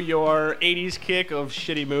going through your 80s kick of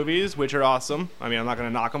shitty movies, which are awesome. I mean, I'm not going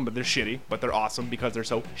to knock them, but they're shitty. But they're awesome because they're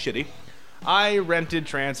so shitty. I rented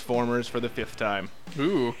Transformers for the 5th time.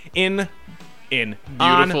 Ooh. On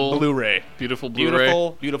Beautiful. Blu-ray. Beautiful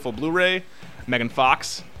Blu-ray. Beautiful Blu-ray. Megan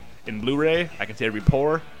Fox in Blu-ray. I can see every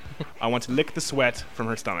pore. I want to lick the sweat from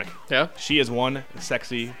her stomach. Yeah? She is one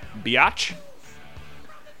sexy biatch.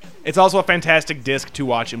 It's also a fantastic disc to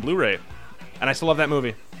watch in Blu-ray. And I still love that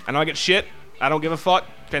movie. I know I get shit. I don't give a fuck.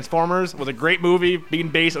 Transformers was a great movie being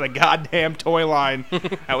based on a goddamn toy line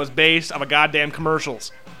that was based on a goddamn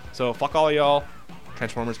commercials. So fuck all y'all.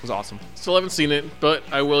 Transformers was awesome. Still haven't seen it, but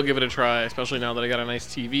I will give it a try, especially now that I got a nice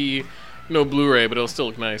TV. No Blu-ray, but it'll still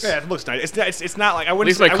look nice. Yeah, it looks nice. It's not like I At wouldn't.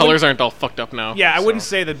 least my I colors wouldn't- aren't all fucked up now. Yeah, I so. wouldn't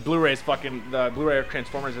say that Blu-ray is fucking. The Blu-ray of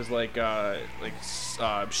Transformers is like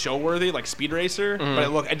show worthy, like Speed Racer.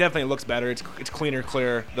 Mm-hmm. But it definitely looks better. It's cleaner,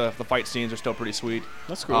 clear. The fight scenes are still pretty sweet.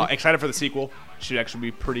 That's cool. Excited for the sequel. Should actually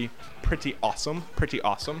be pretty awesome.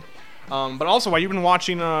 But also, while you've been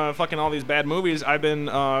watching fucking all these bad movies, I've been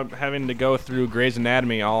having to go through Grey's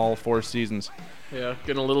Anatomy all 4 seasons. Yeah,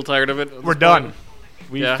 getting a little tired of it. at We're this done. point.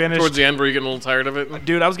 We Yeah, finished. towards the end, were you getting a little tired of it?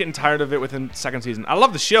 Dude, I was getting tired of it within 2nd season. I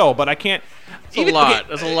love the show, but I can't. It's a lot.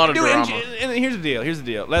 That's a lot of drama. And here's the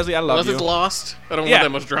deal. Leslie, I love Unless you. it's Lost, I don't Yeah. want that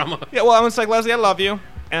much drama. Yeah, well, I'm just like, Leslie, I love you.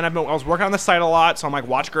 And I was working on the site a lot, so I'm like,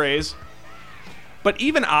 watch Grey's. But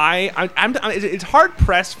even it's hard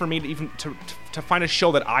pressed for me to even to find a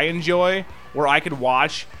show that I enjoy where I could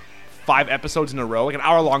watch 5 episodes in a row, like an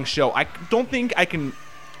hour-long show. I don't think I can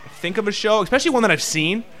think of a show, especially one that I've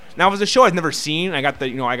seen. Now, if it's a show I've never seen, I got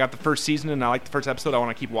the first season and I like the first episode. I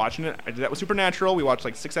want to keep watching it. I did that with Supernatural. We watched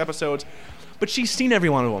like 6 episodes, but she's seen every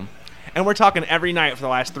one of them, and we're talking every night for the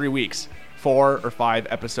last 3 weeks, 4 or 5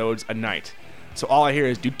 episodes a night. So all I hear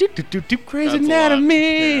is do Grey's That's a lot.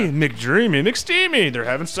 Anatomy, Yeah. McDreamy, McSteamy. They're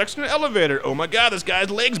having sex in an elevator. Oh my God, this guy's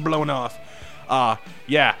leg's blown off.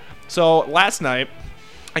 Yeah. So last night,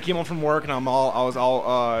 I came home from work and I was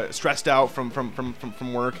all stressed out from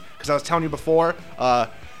work because I was telling you before.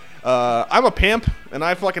 I'm a pimp and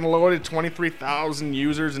I fucking loaded 23,000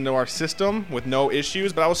 users into our system with no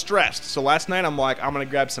issues, but I was stressed. So last night I'm like, I'm gonna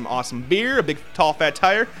grab some awesome beer, a big tall fat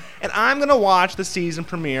tire, and I'm gonna watch the season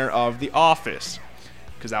premiere of The Office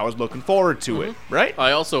because I was looking forward to it. Right?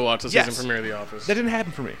 I also watched the season Yes. premiere of The Office. That didn't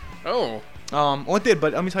happen for me. Oh, Well, it did,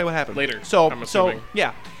 but let me tell you what happened Later, So, I'm assuming.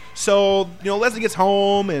 yeah. So, Leslie gets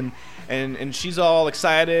home and she's all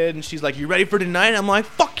excited and she's like, "You ready for tonight?" I'm like,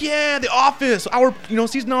 "Fuck yeah, The Office, our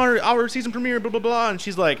season premiere, blah blah blah." And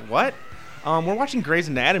she's like, "What? We're watching Grey's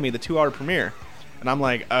Anatomy, the 2-hour premiere." And I'm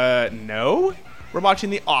like, no, we're watching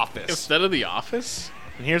The Office." instead of The Office?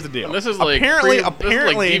 And here's the deal. And this is like apparently this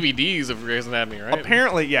is like DVDs of Grey's Anatomy, right?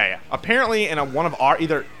 Apparently, yeah. Apparently, in one of our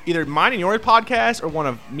either mine and your podcast or one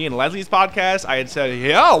of me and Leslie's podcasts, I had said,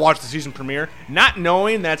 "Yeah, I'll watch the season premiere," not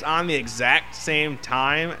knowing that's on the exact same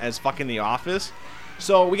time as fucking The Office.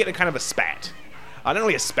 So we get in kind of a spat. Not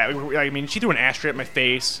really a spat. I mean, she threw an ashtray at my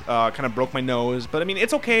face, kind of broke my nose, but I mean,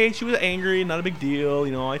 it's okay. She was angry, not a big deal.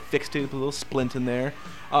 I fixed it, put a little splint in there.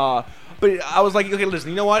 But I was like, okay,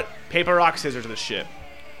 listen, you know what? Paper, rock, scissors this shit.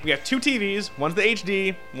 We have 2 TVs. One's the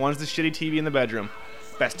HD, one's the shitty TV in the bedroom.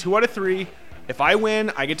 Best 2 out of 3. If I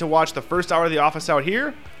win, I get to watch the first hour of The Office out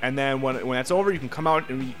here, and then when that's over, you can come out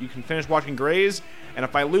and you can finish watching Grey's. And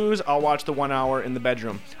if I lose, I'll watch the 1 hour in the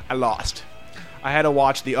bedroom. I lost. I had to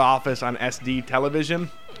watch The Office on SD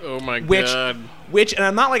television. Oh my god. Which, and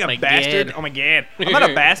I'm not like a bastard. God. Oh my god. I'm not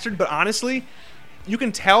a bastard, but honestly, you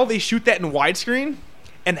can tell they shoot that in widescreen.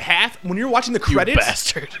 And when you're watching the credits,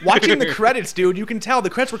 bastard. watching the credits, dude, you can tell the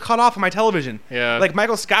credits were cut off on my television. Yeah. Like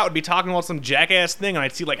Michael Scott would be talking about some jackass thing, and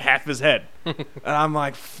I'd see like half of his head, and I'm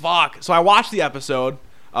like, fuck. So I watched the episode.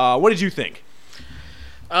 What did you think?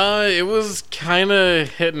 It was kind of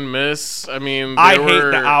hit and miss. I mean, I hate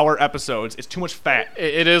the hour episodes. It's too much fat.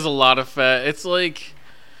 It is a lot of fat. It's like,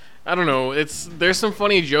 I don't know. There's some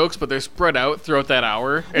funny jokes, but they're spread out throughout that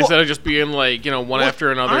hour instead of just being like, one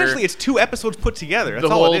after another. Honestly, it's 2 episodes put together. That's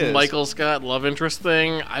the all whole it is. Michael Scott love interest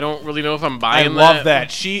thing. I don't really know if I'm I buying that. love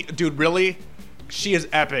that. Dude, really? She is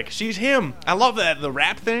epic. She's him. I love that. The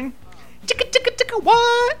rap thing. Ticka, ticka, ticka,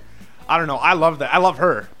 what? I don't know. I love that. I love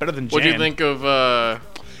her better than Jan. What do you think of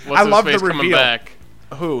what's I his love face the coming reveal. back?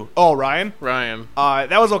 Who? Oh, Ryan? Ryan.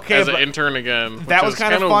 That was okay. As an but intern again. that which was is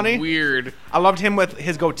kind of funny. Weird. I loved him with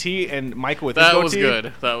his goatee and Michael with his That goatee. was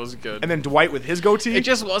good. That was good. And then Dwight with his goatee. It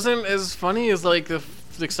just wasn't as funny as like the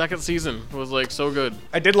second season. It was like so good.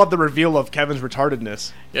 I did love the reveal of Kevin's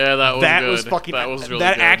retardedness. Yeah, that was That good. was fucking. That was really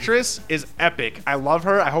that good. actress is epic. I love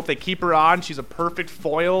her. I hope they keep her on. She's a perfect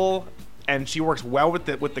foil, and she works well with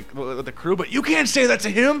the crew. But you can't say that to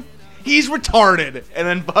him. He's retarded. And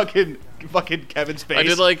then fucking Kevin's face. I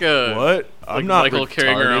did like a what? I'm not Michael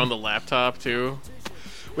carrying retarded. around the laptop too.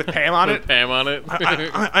 With Pam on With it. Pam on it.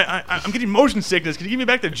 I'm getting motion sickness. Can you give me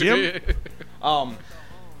back the gym?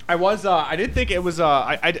 I did think it was.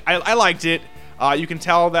 I liked it. You can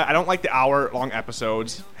tell that I don't like the hour-long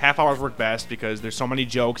episodes. Half hours work best because there's so many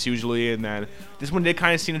jokes usually, and then this one did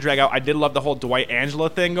kind of seem to drag out. I did love the whole Dwight Angela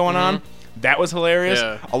thing going on. That was hilarious,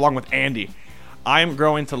 Yeah. along with Andy. I'm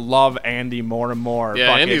growing to love Andy more and more.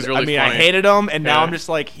 Yeah, Andy's really I mean, funny. I hated him, and now Yeah. I'm just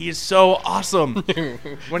like, he's so awesome.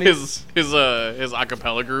 When his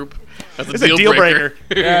acapella group. That's It's a deal breaker.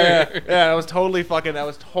 yeah. That was totally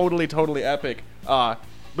totally epic.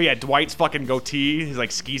 But yeah, Dwight's fucking goatee, his like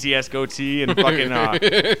skeezy ass goatee, and fucking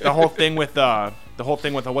the whole thing with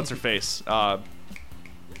what's her face,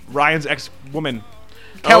 Ryan's ex woman,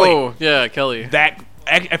 Kelly. Oh yeah, Kelly. That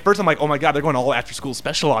at first I'm like, oh my god, they're going all after school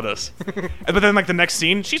special on us. But then like the next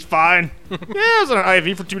scene, she's fine. Yeah, I was on an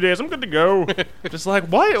IV for 2 days. I'm good to go. Just like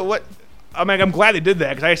what? I'm like, I'm glad they did that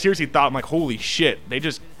because I seriously thought, I'm like, holy shit, they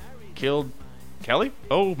just killed Kelly.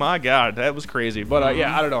 Oh my god, that was crazy. But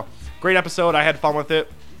yeah, I don't know. Great episode. I had fun with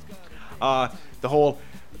it. The whole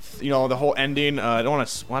ending. I don't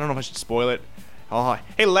know if I should spoil it.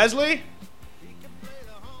 Hey Leslie.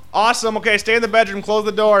 Awesome. Okay, stay in the bedroom. Close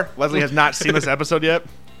the door. Leslie has not seen this episode yet.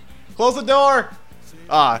 Close the door.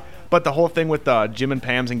 But the whole thing with Jim and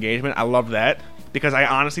Pam's engagement, I love that because I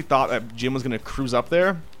honestly thought that Jim was gonna cruise up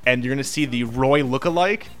there and you're gonna see the Roy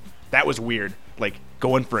lookalike. That was weird. Like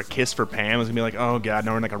going for a kiss for Pam was gonna be like, oh god,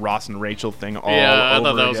 now we're in like a Ross and Rachel thing all Yeah, I over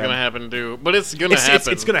thought that was again. gonna happen too. But it's gonna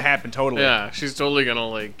happen. It's gonna happen totally. Yeah, she's totally gonna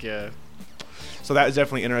like So that is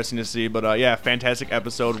definitely interesting to see. But yeah, fantastic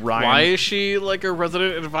episode. Ryan. Why is she like a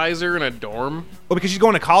resident advisor in a dorm? Well, because she's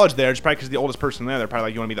going to college there. It's probably because the oldest person there. They're probably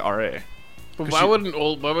like, you want to be the RA. But why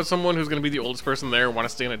would someone who's gonna be the oldest person there want to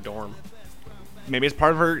stay in a dorm? Maybe it's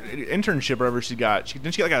part of her internship or whatever she got.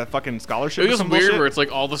 Didn't she get like a fucking scholarship? It or was some weird bullshit? where it's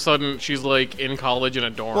like all of a sudden she's like in college in a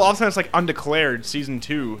dorm. Well, all of a sudden it's like undeclared season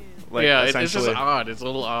 2. Like, yeah, it's essentially. just odd. It's a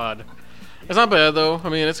little odd. It's not bad though. I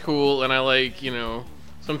mean, it's cool, and I like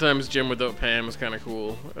sometimes Jim without Pam is kind of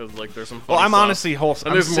cool. Like there's some. Well, funny I'm stuff. honestly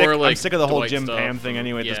I'm sick of the whole Dwight Jim stuff Pam thing and-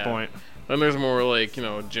 anyway at this yeah. point. Then there's more like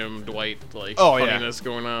Jim Dwight like Oh, yeah. funniness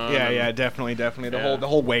going on. Yeah, and- yeah, definitely. The Yeah.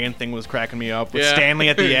 whole weighing thing was cracking me up. With Yeah. Stanley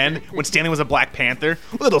at the end, when Stanley was a Black Panther,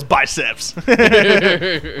 look at those biceps.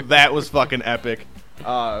 That was fucking epic.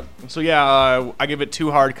 So yeah, I give it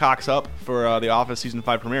 2 hard cocks up for The Office season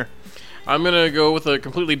 5 premiere. I'm gonna go with a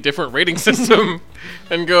completely different rating system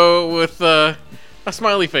and go with a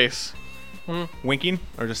smiley face. Winking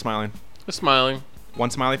or just smiling? Just smiling. One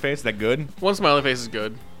smiley face, is that good? One smiley face is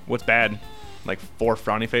good. What's bad? Like 4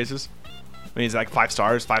 frowny faces? I mean, is it like 5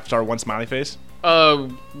 stars? 5-star, 1 smiley face? Well,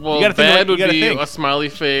 gotta think bad like- you would gotta be think. a smiley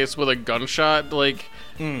face with a gunshot, like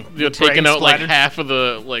brain taking out like splattered? half of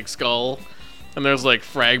the like skull, and there's like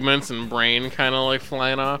fragments and brain kind of like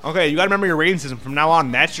flying off. Okay, you gotta remember your rating system. From now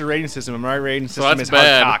on, that's your rating system. And my rating So system that's is hard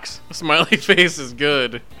bad. cocks. A smiley face is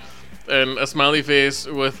good, and a smiley face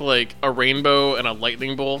with like a rainbow and a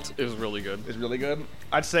lightning bolt is really good. Is really good.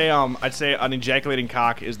 I'd say an ejaculating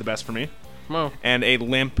cock is the best for me. Mo. And a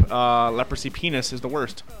limp leprosy penis is the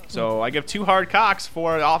worst. So I give 2 hard cocks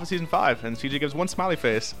for Office Season 5, and CJ gives 1 smiley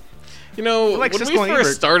face. You know, like when we Siskel and first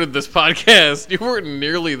Ebert. started this podcast, you weren't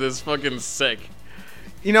nearly this fucking sick.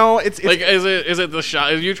 You know, it's Like, is it the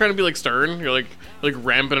shot? Are you trying to be like Stern? You're like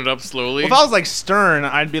ramping it up slowly. if I was like Stern,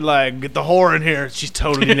 I'd be like, get the whore in here. She's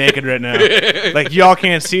totally naked right now. Like, y'all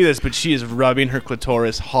can't see this, but she is rubbing her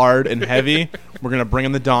clitoris hard and heavy. We're gonna bring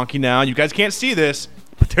in the donkey now. You guys can't see this,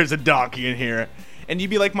 but there's a donkey in here. And you'd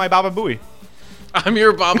be like my Baba Booey. I'm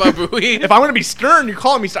your Baba Booey. If I'm gonna be Stern, you're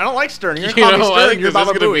calling me Stern. I don't like Stern. You're You gonna call me know, I Stern. think You're this is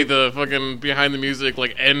Baba gonna be Booey. the fucking behind the music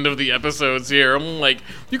like end of the episodes here. I'm like,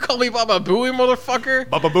 you call me Baba Booey, motherfucker?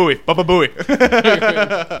 Baba Booey. Baba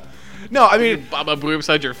Booey. No, I mean, Baba Booey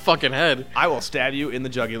beside your fucking head. I will stab you in the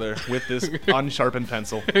jugular with this unsharpened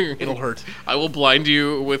pencil. It'll hurt. I will blind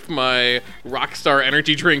you with my Rockstar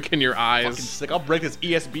energy drink in your Fucking eyes. sick. I'll break this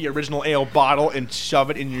ESB original ale bottle and shove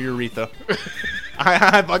it in your urethra.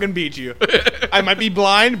 I fucking beat you. I might be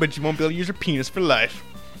blind, but you won't be able to use your penis for life.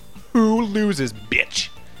 Who loses, bitch?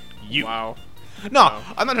 You. Wow. No,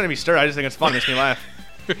 I'm not trying to be stirred. I just think it's fun. It makes me laugh.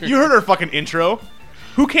 You heard our fucking intro.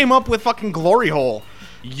 Who came up with fucking Glory Hole?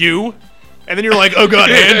 You. And then you're like, oh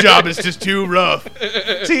god, hand job is just too rough.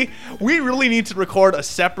 See, we really need to record a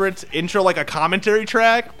separate intro, like a commentary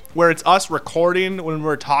track, where it's us recording when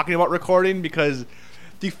we're talking about recording, because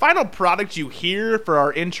the final product you hear for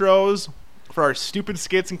our intros, for our stupid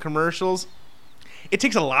skits and commercials, it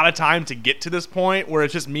takes a lot of time to get to this point where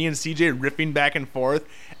it's just me and CJ riffing back and forth,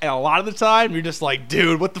 and a lot of the time you're just like,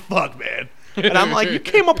 dude, what the fuck, man? And I'm like, you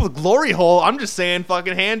came up with Glory Hole. I'm just saying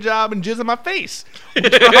fucking hand job and jizz in my face.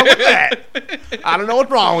 What's wrong with that? I don't know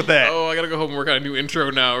what's wrong with that. Oh, I gotta go home and work on a new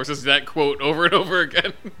intro now. Or just that quote over and over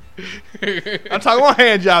again. I'm talking about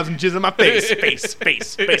hand jobs and jizz in my face.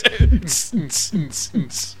 Face.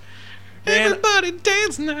 And Everybody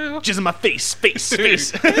dance now. jizz in my face.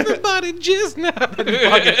 Everybody jizz now.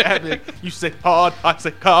 Fucking epic. You say pod, I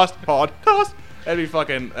say cost. That'd be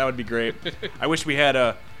fucking, that would be great. I wish we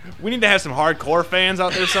had we need to have some hardcore fans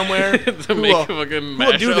out there somewhere To make fucking who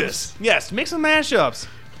will do mashups. this. Yes, make some mashups.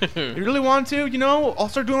 If you really want to, you know, I'll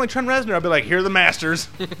start doing like Trent Reznor. I'll be like, here are the masters.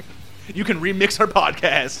 You can remix our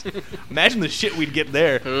podcast. Imagine the shit we'd get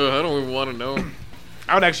there. I don't even want to know.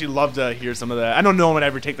 I would actually love to hear some of that. I know no one would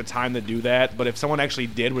ever take the time to do that, but if someone actually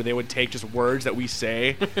did, where they would take just words that we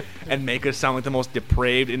say and make us sound like the most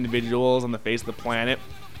depraved individuals on the face of the planet,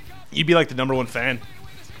 you'd be like the #1 fan.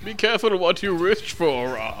 Be careful what you wish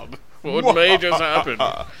for, Rob. What may just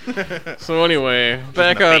happen. So anyway,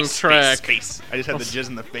 back In the on face, track. Face. I just had the jizz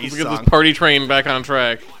in the face Let's get song. this party train back on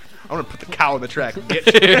track. I'm gonna put the cow in the track,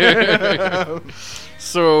 bitch.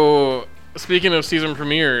 So, speaking of season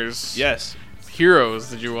premieres, Yes. Heroes.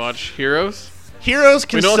 Did you watch Heroes? Heroes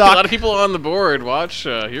can We know a suck. lot of people on the board watch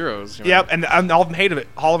Heroes. You know? Yep, and all of them hate it.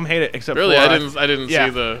 All of them hate it except Really, for I didn't yeah.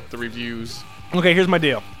 see the reviews. Okay, here's my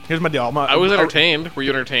deal. I was entertained. Were you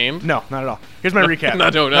entertained? No, not at all. Here's my recap.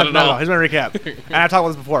 not at all. Here's my recap. And I talked about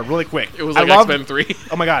this before, really quick. It was I like loved- X-Men 3.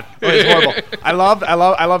 Oh my god, it was horrible.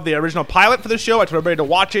 I loved the original pilot for the show. I told everybody to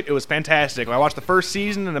watch it. It was fantastic. I watched the first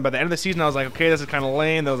season, and then by the end of the season, I was like, okay, this is kind of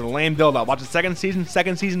lame. That was a lame build-up. Watch the second season.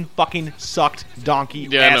 Second season fucking sucked, donkey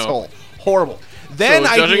Yeah, I know. asshole, horrible. Then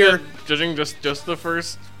So I hear, judging just the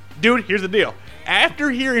first. dude, here's the deal. After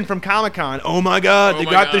hearing from Comic-Con, oh my god, they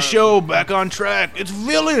my got the God. show back on track. It's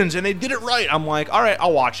villains, and they did it right. I'm like, all right,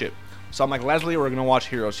 I'll watch it. So I'm like, Leslie, we're gonna watch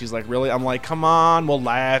Heroes. She's like, really? I'm like, come on, we'll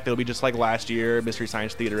laugh. It'll be just like last year, Mystery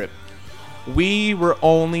Science Theater. It. We were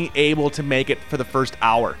only able to make it for the first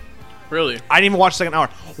hour. Really? I didn't even watch the second hour.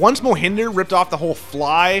 Once Mohinder ripped off the whole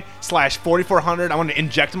Fly / 4400, I wanted to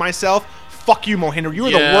inject myself. Fuck you, Mohinder. You are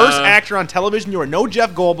Yeah. the worst actor on television. You are no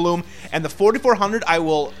Jeff Goldblum. And the 4400, I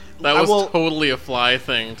will. That I was will, totally a Fly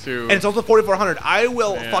thing too. and it's also 4400. I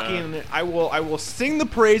will Yeah. I will sing the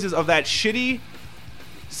praises of that shitty,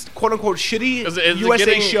 quote unquote shitty Is it USA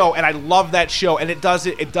getting- show, and I love that show. And it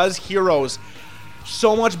does Heroes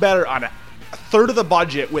so much better on a third of the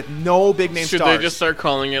budget with no big name Should stars. they just start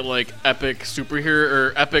calling it like Epic Superhero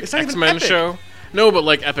or Epic It's not even X-Men epic. show? No, but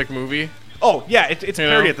like Epic Movie. Oh yeah, it's You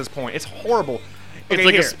parody know? at this point. It's horrible. It's Okay,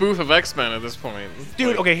 like here. a spoof of X-Men at this point.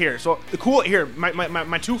 Dude, Like, okay, here. So the cool here,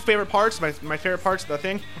 my two favorite parts, my favorite parts of the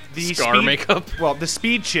thing, the Scar speed, makeup. Well, the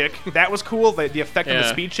speed chick, that was cool. The effect of the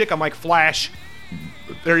Yeah. speed chick, I'm like, Flash.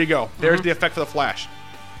 There you go. There's Mm-hmm. the effect for the Flash.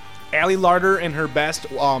 Allie Larder in her best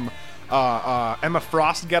Emma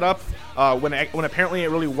Frost getup. When apparently it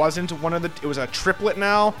really wasn't one of the. It was a triplet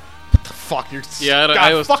now. What the fuck? You're Yeah, God,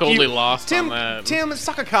 I was fuck totally you. lost Tim, on that. Tim,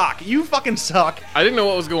 suck a cock. You fucking suck. I didn't know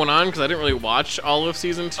what was going on because I didn't really watch all of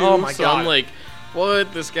season 2. Oh my so God. I'm like,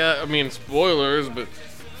 what? This guy? I mean, spoilers, but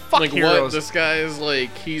Fuck like heroes. what? This guy is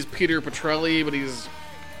like he's Peter Petrelli, but he's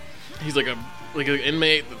like an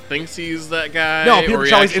inmate that thinks he's that guy. No, Peter or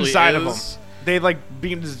he Petrelli's actually inside of is. him. They like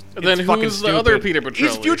being. Then who's the other Peter Petrelli?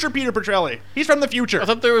 He's future Peter Petrelli. He's from the future. I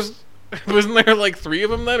thought there wasn't there like 3 of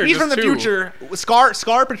them then, or He's just from the 2? future. Scar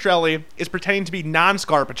Petrelli is pretending to be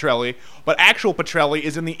non-Scar Petrelli, but actual Petrelli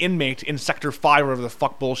is in the inmate in Sector 5, whatever the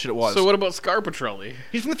fuck bullshit it was. So what about Scar Petrelli?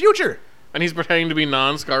 He's from the future. And he's pretending to be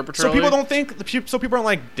non-Scar Petrelli? So people don't think, so people aren't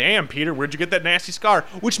like, damn, Peter, where'd you get that nasty scar?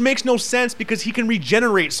 Which makes no sense because he can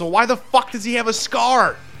regenerate, so why the fuck does he have a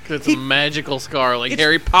scar? It's a magical scar, like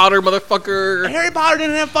Harry Potter, motherfucker. Harry Potter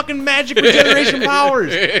didn't have fucking magic regeneration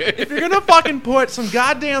powers. If you're gonna fucking put some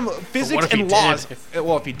goddamn physics if he and laws, did?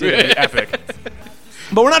 well, if he did, it'd be epic.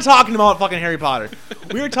 But we're not talking about fucking Harry Potter.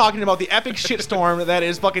 We are talking about the epic shitstorm that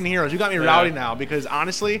is fucking Heroes. You got me rowdy now because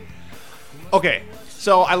honestly, okay.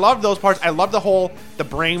 So I love those parts. I love the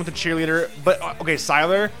brain with the cheerleader. But okay,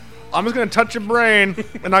 Sylar, I'm just gonna touch your brain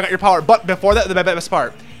and knock out your power. But before that, the best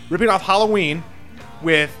part, ripping off Halloween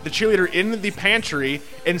with the cheerleader in the pantry,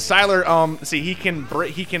 and Sylar, see, he can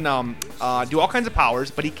do all kinds of powers,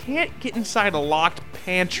 but he can't get inside a locked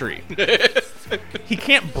pantry. He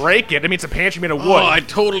can't break it. I mean, it's a pantry made of wood. Oh, I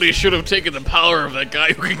totally should have taken the power of that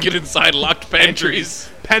guy who can get inside locked pantries.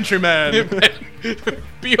 Pantry man.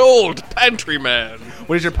 Behold, Pantry Man.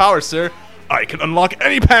 What is your power, sir? I can unlock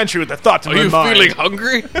any pantry with the thoughts in Are my you mind. feeling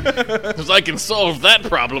hungry? Because I can solve that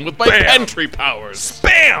problem with my Bam. pantry powers.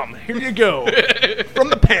 Bam! Here you go. From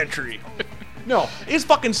the pantry. No, it's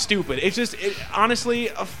fucking stupid. It's just, honestly,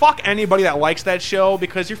 fuck anybody that likes that show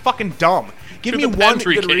because you're fucking dumb. Give To me the one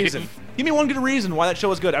Pantry good King. reason. Give me one good reason why that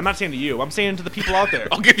show is good. I'm not saying to you. I'm saying to the people out there.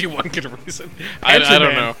 I'll give you one good reason. I Pantry don't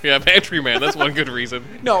Man. know. Yeah, Pantry Man. That's one good reason.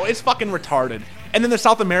 No, it's fucking retarded. And then the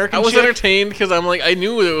South American I was chick, entertained because I'm like, I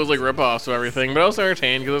knew it was like ripoffs of everything, but I was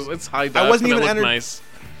entertained because it's high def. I wasn't and even it looked enter- nice.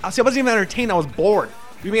 See, I wasn't even entertained. I was bored.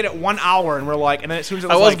 We made it 1 hour, and we're like, and then as soon as it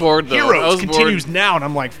was I was like, bored, though. Heroes I was continues bored. now, and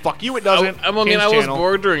I'm like, fuck you, it doesn't. I mean, Change I was channel.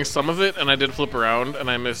 bored during some of it, and I did flip around,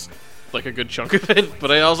 and I missed like a good chunk of it.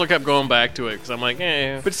 But I also kept going back to it because I'm like,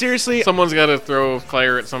 But seriously, someone's got to throw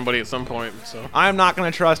fire at somebody at some point. So I'm not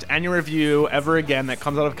going to trust any review ever again that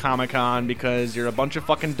comes out of Comic-Con because you're a bunch of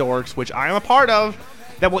fucking dorks, which I am a part of,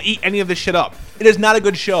 that will eat any of this shit up. It is not a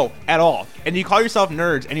good show at all. And you call yourself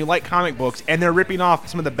nerds and you like comic books and they're ripping off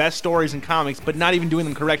some of the best stories in comics but not even doing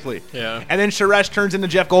them correctly. Yeah. And then Suresh turns into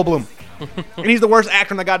Jeff Goldblum. And he's the worst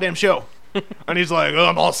actor in the goddamn show. And he's like, oh,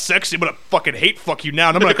 I'm all sexy, but I fucking hate fuck you now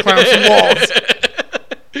and I'm going to climb some walls.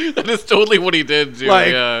 that is totally what he did, dude.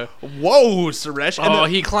 Like, yeah. whoa, Suresh. And Oh,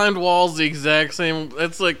 then- he climbed walls the exact same.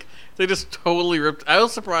 That's like they just totally ripped. I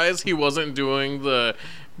was surprised he wasn't doing the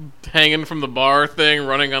hanging from the bar thing,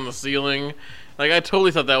 running on the ceiling. Like I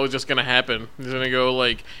totally thought that was just gonna happen. He's gonna go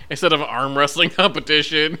like instead of an arm wrestling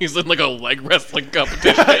competition, he's in like a leg wrestling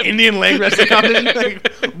competition. Indian leg wrestling competition.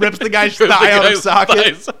 Like, rips the guy's Rips the thigh out of guy's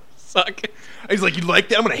socket. socket. He's like, you like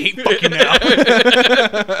that? I'm gonna hate fuck you now.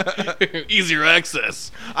 Easier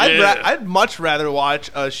access. I'd, Yeah. I'd much rather watch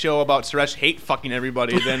a show about Suresh hate fucking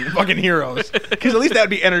everybody than fucking Heroes. Because at least that'd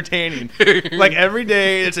be entertaining. Like every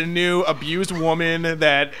day, it's a new abused woman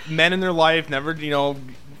that men in their life never,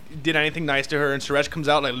 did anything nice to her, and Suresh comes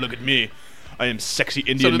out like, look at me. I am sexy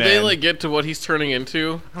Indian So did man. they like get to what he's turning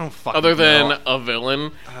into? I don't fucking Other than know. a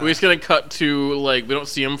villain, we're just gonna cut to like we don't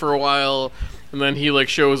see him for a while, and then he like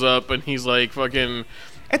shows up and he's like fucking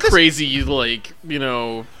At this- crazy, like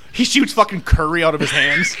He shoots fucking curry out of his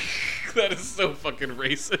hands. that is so fucking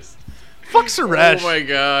racist. Fuck Suresh. Oh my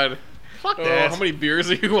god. Fuck Oh, that. how many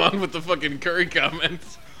beers are you on with the fucking curry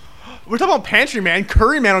comments? We're talking about Pantry Man.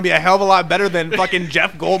 Curry Man would be a hell of a lot better than fucking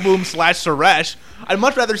Jeff Goldblum / Suresh. I'd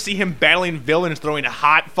much rather see him battling villains throwing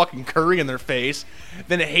hot fucking curry in their face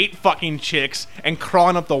than hate fucking chicks and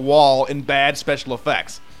crawling up the wall in bad special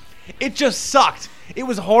effects. It just sucked. It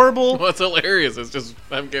was horrible. Well, it's hilarious. It's just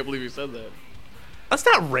I can't believe you said that. That's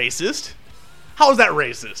not racist. How is that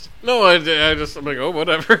racist? No, I'm like, oh,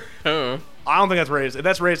 whatever. Oh. I don't think that's racist. If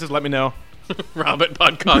that's racist, let me know.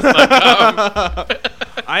 RobotPodcast.com.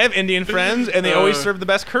 I have Indian friends, and they always serve the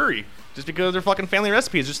best curry. Just because they're fucking family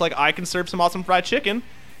recipes. Just like I can serve some awesome fried chicken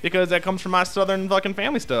because that comes from my southern fucking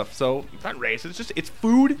family stuff. So, it's not racist. It's just, it's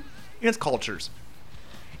food and it's cultures.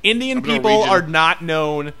 Indian I'm people Norwegian. are not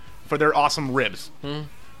known for their awesome ribs. They're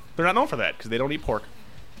not known for that because they don't eat pork.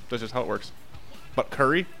 That's just how it works. But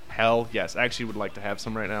curry? Hell yes. I actually would like to have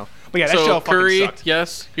some right now. But yeah, that show So fucking curry, sucked.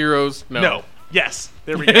 yes. Heroes, no. No. Yes.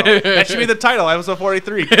 There we go. That should be the title. Episode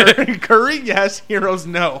 43. Curry, yes. Heroes,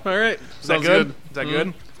 no. All right. Is that Sounds good? good. Is that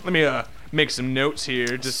good? Let me make some notes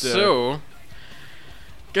here. Just So,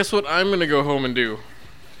 guess what I'm gonna go home and do?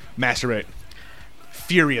 masturbate.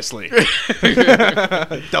 furiously.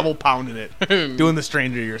 Double pounding it. Doing the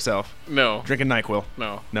stranger to yourself. No. Drinking NyQuil.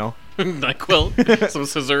 No. No? NyQuil. Some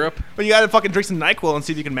syrup. But you gotta fucking drink some NyQuil and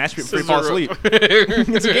see if you can masturbate before you fall asleep.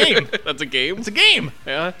 It's a game. That's a game? It's a game.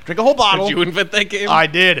 Yeah. Drink a whole bottle. Did you invent that game? I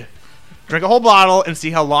did. Drink a whole bottle and see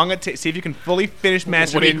how long it takes. See if you can fully finish What do you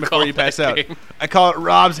masturbating before call you pass that out. game? I call it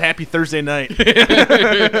Rob's Happy Thursday Night.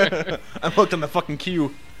 I'm hooked on the fucking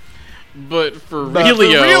queue. But for But for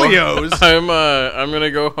Realio, Realios. I'm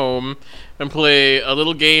gonna go home and play a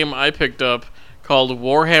little game I picked up called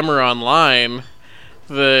Warhammer Online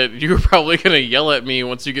that you're probably gonna yell at me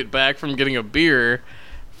once you get back from getting a beer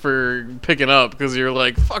for picking up because you're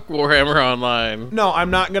like, fuck Warhammer Online. No,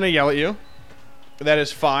 I'm not gonna yell at you. That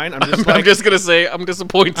is fine. I'm just gonna say I'm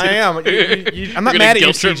disappointed. I am. I'm You're not gonna mad at you,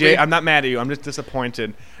 guilt trip CJ. me? I'm not mad at you. I'm just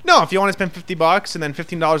disappointed. No, if you want to spend $50 and then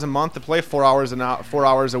 $15 a month to play 4 hours 4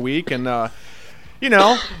 hours a week, and not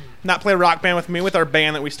play Rock Band with me with our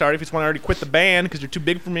band that we started. If you just want to already quit the band because you're too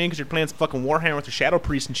big for me because you're playing some fucking Warhammer with your Shadow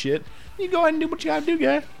Priest and shit, you go ahead and do what you gotta do,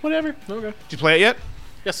 guy. Whatever. Okay. Did you play it yet?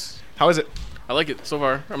 Yes. How is it? I like it so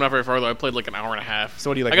far. I'm not very far though. I played like an hour and a half.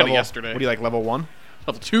 So what do you like? I got level, it yesterday. What do you like? Level 1?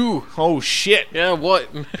 Level 2. Oh shit. Yeah.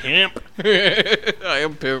 What? Pimp. I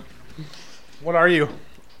am pimp. What are you?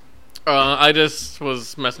 I just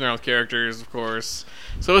was messing around with characters, of course.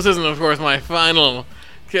 So this isn't, of course, my final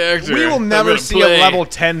character. We will I'm never gonna see play. a level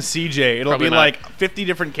 10 CJ. It'll Probably be not. like 50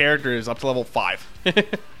 different characters up to level 5. Do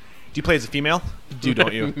you play as a female? You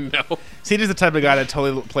don't you? No. CJ's the type of guy that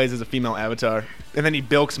totally plays as a female avatar. And then he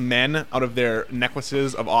bilks men out of their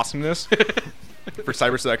necklaces of awesomeness for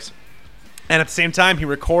cyber sex. And at the same time, he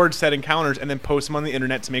records said encounters and then posts them on the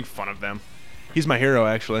internet to make fun of them. He's my hero,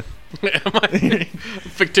 actually.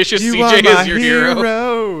 Fictitious You CJ are my is your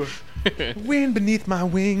hero. Wind beneath my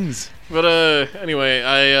wings. But anyway,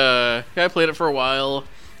 I played it for a while.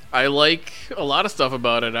 I like a lot of stuff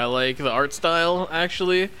about it. I like the art style,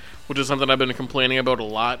 actually, which is something I've been complaining about a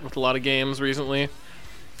lot with a lot of games recently.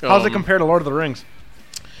 How's it compare to Lord of the Rings?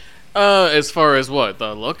 As far as what?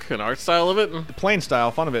 The look and art style of it? The playing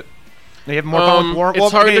style, fun of it. They have more fun with war.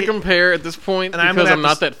 It's hard to compare at this point And I'm because gonna I'm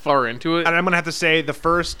have not to that far into it. And I'm gonna have to say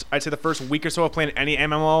I'd say the first week or so of playing any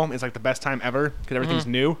MMO is like the best time ever because everything's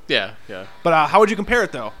new. Yeah, yeah. But how would you compare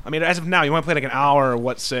it though? I mean, as of now, you want to play like an hour or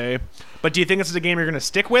what say? But do you think this is a game you're gonna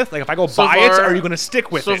stick with? Like, if I go So buy it, far- are you gonna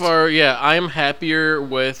stick with So it? far, yeah, I'm happier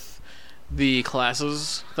with the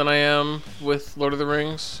classes than I am with Lord of the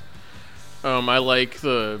Rings. I like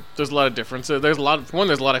there's a lot of differences. There's a lot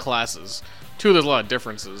of classes. 2, there's a lot of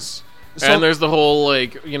differences. So- And there's the whole,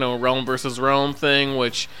 realm versus realm thing,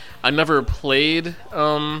 which I never played.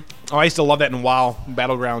 Oh, I used to love that in WoW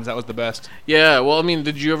Battlegrounds. That was the best. Yeah, well, I mean,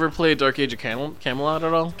 did you ever play Dark Age of Camelot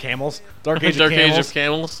at all? Camels, Dark Age Dark of Camels. Age of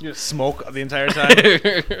Camels. You just smoke the entire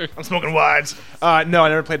time. I'm smoking wides. No, I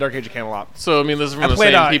never played Dark Age of Camelot. So, I mean, this is from I the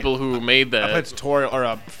played, same people who made that. I played a tutorial or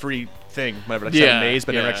a free thing, whatever. Like Yeah, 7 days,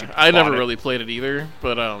 but never actually. I never bought it. really played it either,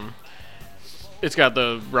 but it's got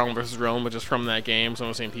the realm versus realm, which is from that game. Some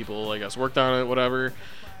of the same people, I guess, worked on it, whatever.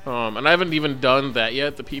 And I haven't even done that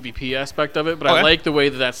yet, the PvP aspect of it. But Okay. I like the way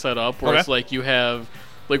that that's set up, where Okay. it's like you have,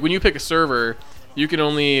 like when you pick a server, you can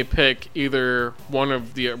only pick either one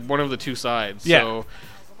of the 2 sides. Yeah. So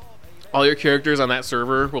all your characters on that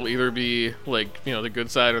server will either be like the good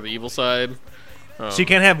side or the evil side. So you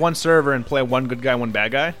can't have one server and play one good guy, one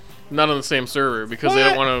bad guy. Not on the same server because they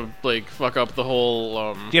don't want to fuck up the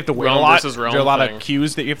whole. Do you have to wait realm a lot? versus Is there realm a lot thing. of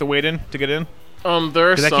queues that you have to wait in to get in? There are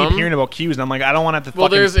Because I some. keep hearing about queues, and I'm like, I don't want to have to Well,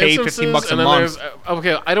 fucking there's pay instances, $15 a and then month. there's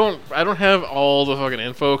okay. I don't have all the fucking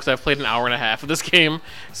info because I've played an hour and a half of this game.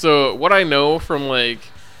 So what I know from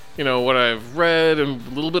what I've read and a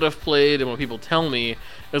little bit I've played and what people tell me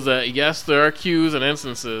is that yes, there are queues and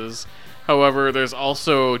instances. However, there's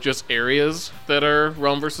also just areas that are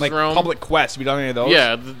realm versus Like realm. public quests. Have you done any of those?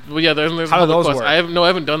 Yeah, there's How do public those quests. work? I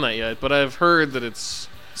haven't done that yet, but I've heard that it's.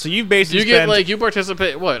 So you basically You get spend, you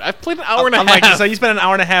participate. What? I've played an hour and a I'm half. like, so you spend an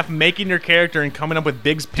hour and a half making your character and coming up with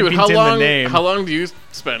Biggs Dude, Pimpington the name. How long do you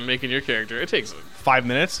spend making your character? It takes 5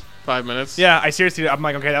 minutes. 5 minutes. Yeah, I seriously, I'm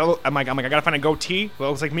like, okay, I'm like, I gotta find a goatee that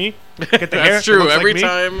looks like me. Get the hair. That's that true. looks like Every me.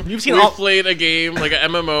 time You've seen we've all. played a game like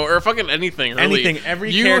an MMO or fucking anything, really. Anything,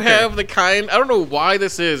 every you character. have the kind. I don't know why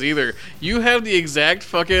this is either. You have the exact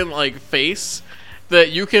fucking face that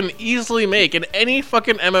you can easily make in any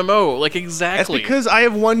fucking MMO. Like That's exactly. because I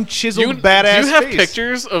have one chiseled you, badass do you have face.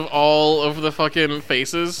 pictures of all of the fucking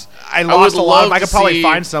faces? I lost would a lot. love I could to probably see-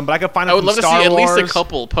 find some, but I could find them I would from love to Star see at Wars, least a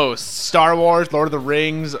couple posts. Star Wars, Lord of the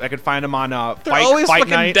Rings. I could find them on They're always Fight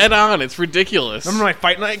fucking Night. dead on. It's ridiculous. Remember my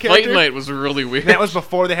Fight Night character? Fight Night was really weird. And that was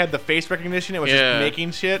before they had the face recognition. It was Yeah. just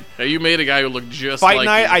making shit. Yeah, you made a guy who looked just Fight like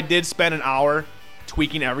Night, you. I did spend an hour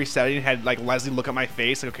tweaking every setting, had like Leslie look at my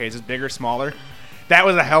face, like, okay, is this bigger, smaller? That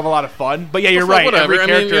was a hell of a lot of fun. But yeah, you're right. Whatever. Every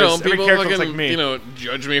character, every people character looks fucking, like me.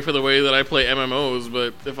 judge me for the way that I play MMOs,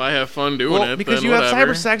 but if I have fun doing it, because then you whatever. have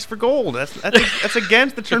cyber sex for gold. That's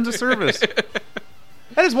against the terms of service.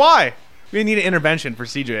 That is why we need an intervention for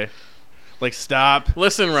CJ. Like, stop.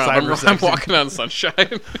 Listen, Rob, I'm walking on sunshine.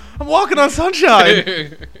 I'm walking on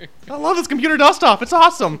sunshine. I love this computer dust off. It's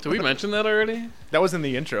awesome. Did we mention that already? That was in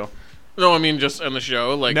the intro. No, I mean just on the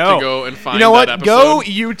show, like No. to go and find You know what? that episode. Go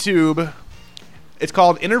YouTube. It's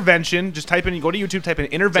called Intervention. Just type in. Go to YouTube. Type in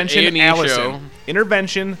Intervention A&E Allison. show.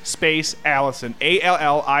 Intervention space Allison.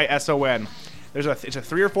 ALLISON. It's a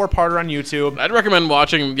 3 or 4 parter on YouTube. I'd recommend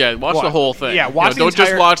watching. Yeah, watch What? the whole thing. Yeah, watch the don't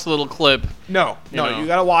just entire- watch the little clip. No, know. you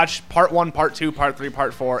gotta watch part 1, part 2, part 3,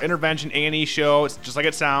 part 4. Intervention A&E show. It's just like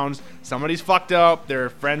it sounds. Somebody's fucked up. Their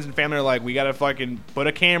friends and family are like, we gotta fucking put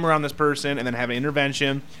a camera on this person and then have an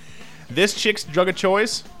intervention. This chick's drug of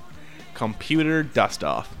choice, computer dust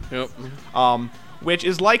off. Yep. Which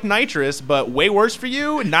is like nitrous, but way worse for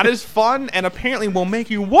you, not as fun, and apparently will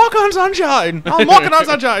make you walk on sunshine. I'm walking on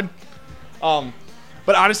sunshine.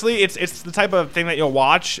 But honestly, it's the type of thing that you'll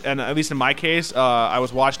watch, and at least in my case, I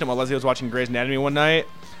was watching it while Leslie was watching Grey's Anatomy one night,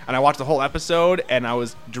 and I watched the whole episode, and I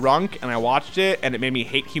was drunk, and I watched it, and it made me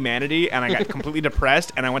hate humanity, and I got completely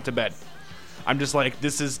depressed, and I went to bed. I'm just like,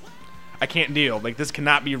 I can't deal. Like, this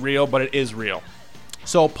cannot be real, but it is real.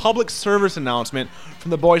 So, public service announcement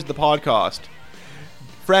from the boys of the podcast.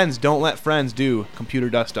 Friends, don't let friends do computer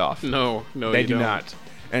dust off. No, They you do don't. not.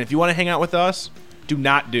 And if you want to hang out with us, do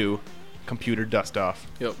not do computer dust off.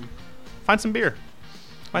 Yep. Find some beer.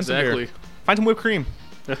 Find some Exactly. beer. Find some whipped cream.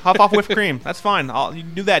 Hop off whipped cream. That's fine. You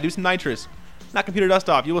can do that. Do some nitrous. Not computer dust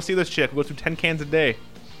off. You will see this chick who goes through 10 cans a day.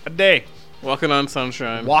 Walking on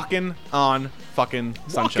sunshine. Walking on fucking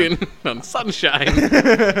sunshine. Walking on sunshine.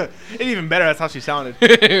 It's even better. That's how she sounded.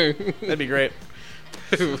 That'd be great.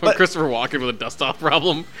 Christopher Walken with a dust off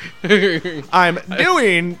problem. I'm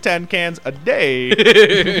doing 10 cans a day.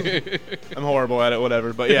 I'm horrible at it,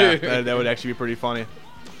 whatever. But yeah, that would actually be pretty funny.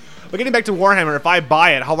 But getting back to Warhammer, if I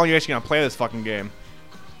buy it, how long are you actually going to play this fucking game?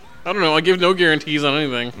 I don't know. I give no guarantees on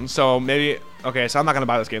anything. So maybe... Okay, so I'm not going to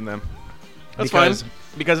buy this game then. That's fine.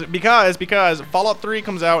 Because Fallout 3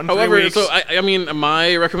 comes out in 3 However, weeks. so I mean,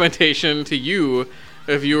 my recommendation to you,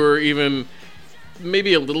 if you were even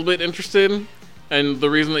maybe a little bit interested, and the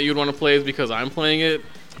reason that you'd want to play is because I'm playing it.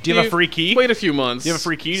 Do you have a free key? Wait a few months. Do you have a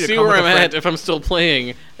free key to see come where with I'm a at friend? if I'm still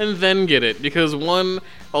playing, and then get it. Because one,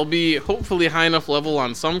 I'll be hopefully high enough level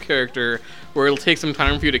on some character where it'll take some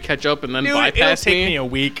time for you to catch up and then Dude, bypass it'll take me a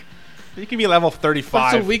week. You can be level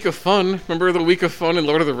 35. That's a week of fun. Remember the week of fun in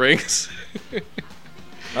Lord of the Rings?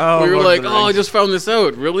 Oh, we were Lord of like, the oh, I Rings. just found this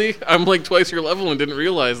out. Really? I'm like twice your level and didn't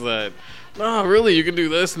realize that. No, really, you can do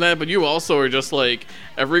this and that, but you also are just like,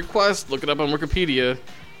 every quest, look it up on Wikipedia.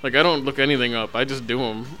 Like, I don't look anything up. I just do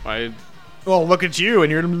them. Well, look at you,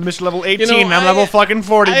 and you're mission level 18, You know, and I'm level fucking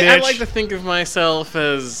 40, bitch. I like to think of myself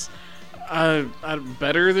as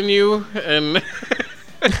better than you, and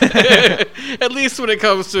at least when it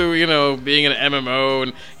comes to, you know, being an MMO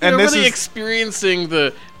and, And this really is- experiencing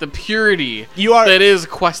the purity You are- that is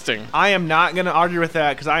questing. I am not going to argue with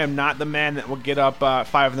that, because I am not the man that will get up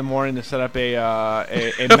 5 in the morning to set up a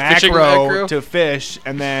fishing macro macro? to fish,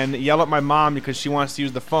 and then yell at my mom because she wants to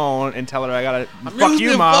use the phone and tell her I gotta fuck Using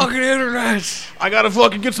you, the mom. fucking internet. I gotta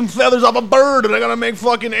fucking get some feathers off a bird, and I gotta make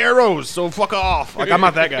fucking arrows. So fuck off. Like, I'm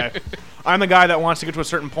not that guy. I'm the guy that wants to get to a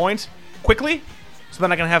certain point quickly, so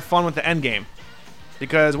then I can have fun with the end game.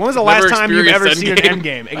 Because when was the last Never time you've ever experienced seen an Endgame. end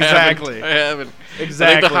game? I Exactly. haven't.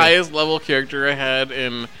 Exactly. I think the highest level character I had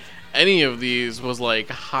in any of these was like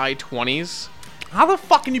high 20s. How the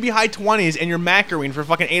fuck can you be high 20s and you're macroing for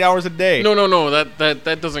fucking 8 hours a day? No,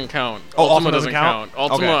 that doesn't count. Oh, Ultima doesn't count?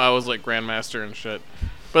 Ultima, Okay. I was like Grandmaster and shit.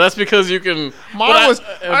 But that's because you can. I was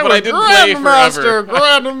I didn't play forever.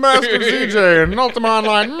 Grandmaster ZJ, and Ultima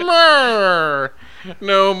Online. Murr.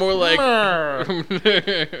 No, more like Murr.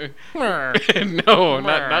 Murr. no,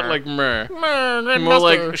 not like mer. More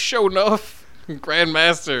like show enough,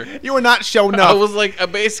 Grandmaster. You were not showing I up. was like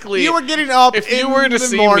basically. You were getting up. If you in were to the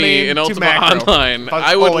see morning me in to Ultima macro. Online, If was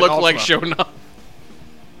I would pulling look like Ultima. show enough.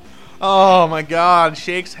 Oh my god,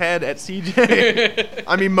 Shake's head at CJ.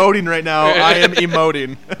 I'm emoting right now. I am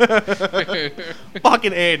emoting.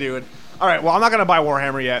 Fucking A, dude. Alright, well, I'm not going to buy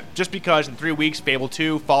Warhammer yet, just because in 3 weeks, Fable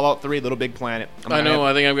 2, Fallout 3, Little Big Planet. I know.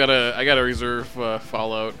 I think I gotta reserve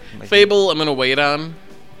Fallout. Fable, I'm gonna wait on.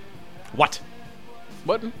 What?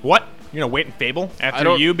 What? What? You're going to wait in Fable? I After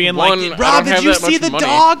don't- you being one, like, I Rob, don't did have you that see much the money."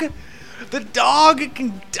 dog? The dog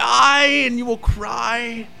can die and you will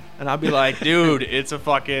cry. And I'll be like, dude, it's a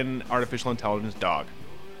fucking artificial intelligence dog.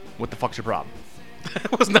 What the fuck's your problem?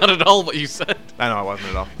 That was not at all what you said. I know, it wasn't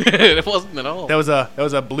at all. It wasn't at all. That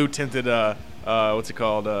was a blue tinted what's it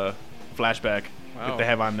called? Flashback that they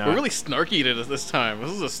have on now. We're really snarky to this time.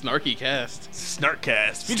 This is a snarky cast.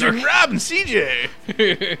 Snarkcast featuring Rob and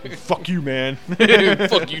CJ. Fuck you, man.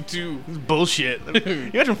 Fuck you too. This is bullshit.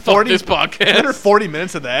 You imagine Fuck 40 this podcast. under 40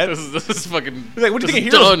 minutes of that. This is fucking. Like, what do you this think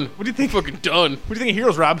is of Heroes? Done. What do you think? Fucking done. What do you think of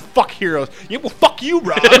Heroes, Rob? Fuck Heroes. Yeah, well, fuck you,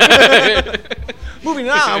 Rob. Moving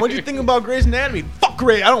on. What do you think about Grey's Anatomy? Fuck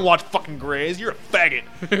Grey. I don't watch fucking Grey's. You're a faggot.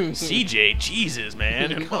 CJ, Jesus,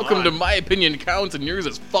 man. And Come welcome on. to My Opinion Counts and Yours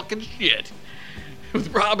is Fucking Shit.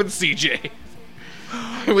 With Rob and CJ.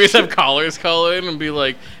 We just have callers call in and be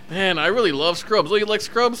like, man, I really love Scrubs. Oh, you like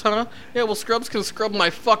Scrubs, huh? Yeah, well, Scrubs can scrub my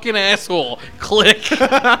fucking asshole. Click.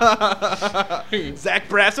 Zach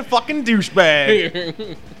Braff's a fucking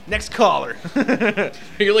douchebag. Next caller.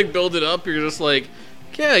 You like build it up. You're just like,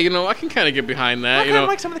 yeah, you know, I can kind of get behind that. I You kinda know,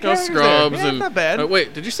 like some of the you know, characters Scrubs there. Yeah, and not bad.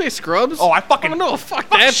 Wait, did you say Scrubs? Oh, I fucking no, fuck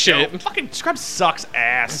that shit. Fucking Scrubs sucks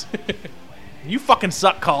ass. You fucking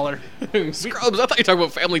suck, caller. Scrubs. I thought you were talking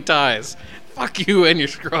about Family Ties. Fuck you and your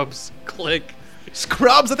Scrubs. Click.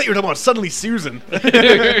 Scrubs? I thought you were talking about Suddenly Susan.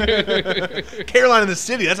 Caroline in the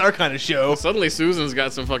City, that's our kind of show. Suddenly Susan's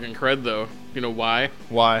got some fucking cred though. You know why?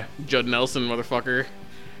 Why? Judd Nelson, motherfucker.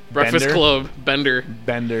 Breakfast Bender? Club, Bender.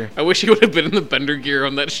 Bender. I wish he would have been in the Bender gear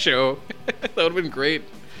on that show. That would have been great.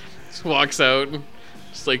 Just walks out,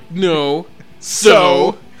 just like, no.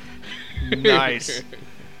 So. Nice.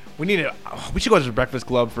 We should go to the Breakfast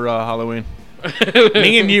Club for Halloween.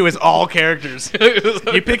 Me and you as all characters.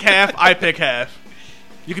 You pick half, I pick half.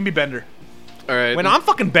 You can be Bender. All right. When I'm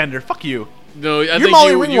fucking Bender, fuck you. No, I You're think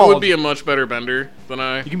Molly you Ringwald. would be a much better Bender than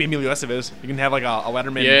I. You can be Emilio Estevez. You can have like a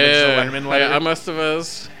Letterman. Yeah, Letterman letter. I'm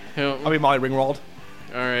Estevez. Yeah. I'll be Molly Ringwald.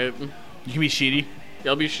 All right. You can be Sheedy.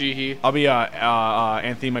 I'll be Sheehy. I'll be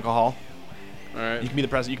Anthony Michael Hall. All right. You can be the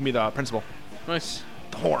president. You can be the principal. Nice.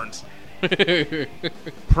 The horns.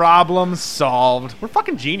 Problem solved. We're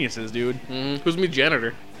fucking geniuses, dude. Who's me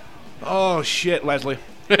janitor? Oh shit, Leslie.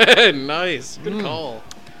 Nice. Good call.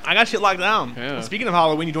 I got shit locked down. Yeah. Speaking of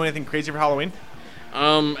Halloween, you doing anything crazy for Halloween?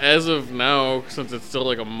 As of now, since it's still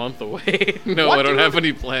like a month away, no, What, I don't dude? have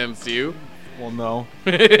any plans. Do you? Well, no.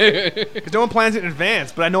 Because no one plans it in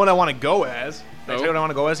advance, but I know what I want to go as. Did I tell you what I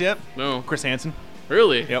want to go as yet? No. Chris Hansen.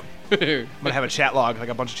 Really? Yep. You I'm gonna have a chat log, like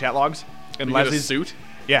a bunch of chat logs. And get a Leslie's suit?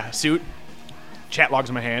 Yeah, suit. Chat logs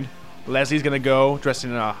in my hand. Leslie's gonna go dressed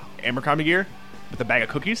in Abercrombie gear with a bag of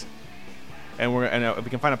cookies. And if we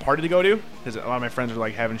can find a party to go to, because a lot of my friends are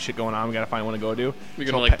like having shit going on, we gotta find one to go to. You're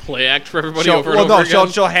gonna like play act for everybody She'll, over well, and over no,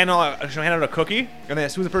 again? she'll hand out a cookie, and then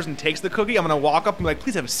as soon as the person takes the cookie, I'm gonna walk up and be like,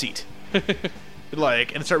 "Please have a seat."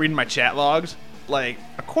 And start reading my chat logs. Like,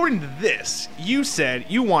 according to this, you said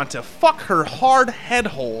you want to fuck her hard head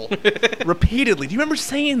hole repeatedly. Do you remember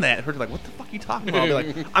saying that? Her like, what the fuck are you talking about? I'll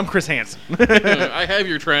be like, I'm Chris Hansen. I have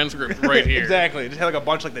your transcript right here. Exactly. Just have like a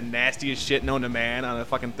bunch of like the nastiest shit known to man on a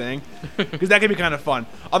fucking thing, because that could be kind of fun.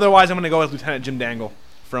 Otherwise, I'm gonna go as Lieutenant Jim Dangle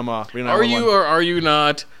from Reno Are you 911. or are you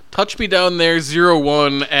not? Touch me down there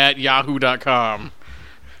 01 at yahoo.com.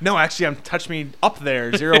 No, actually, I'm touch me up there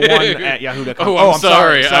 01 at yahoo.com. Oh, I'm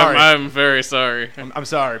sorry. Sorry. I'm very sorry. I'm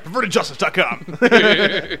sorry. Pervertedjustice.com.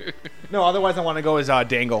 No, otherwise I want to go as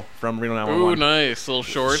Dangle from Reno 911. Ooh, nice. Little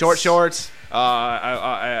shorts. Short shorts.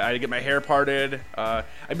 I get my hair parted.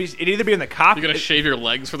 It'd either be in the cop. You're gonna shave your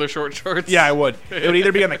legs for the short shorts? Yeah, I would. It would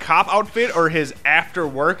either be in the cop outfit or his after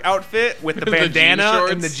work outfit with the The jean bandana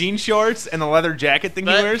shorts. and the jean shorts and the leather jacket thing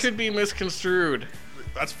he That wears. could be misconstrued.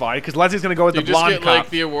 That's fine, because Leslie's gonna go with You the just blonde get cop. like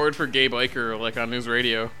the award for gay biker, like on news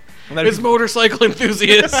radio. And that'd His be- motorcycle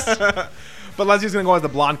enthusiast. But Leslie's gonna go as the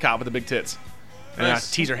blonde cop with the big tits. And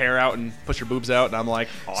Nice. tease her hair out and push her boobs out, and I'm like,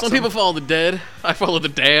 awesome. Some people follow the dead. I follow the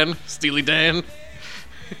Dan, Steely Dan.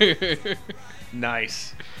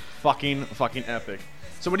 Nice. Fucking epic.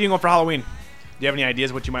 So what are you going for Halloween? Do you have any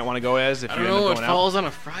ideas what you might want to go as if I you don't end up know. It going out? falls on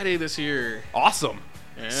a Friday this year. Awesome.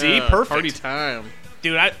 Yeah, See? Perfect. Party time.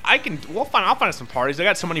 Dude, I'll find us some parties. I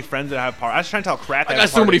got so many friends that have parties. I was trying to tell crap. I got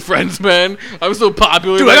so many friends, man. I'm so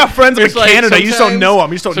popular. Dude, I got friends up It's in Canada. You just don't know them.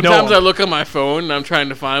 You just don't know Sometimes them. I look on my phone and I'm trying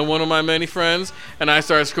to find one of my many friends, and I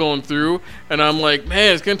start scrolling through, and I'm like,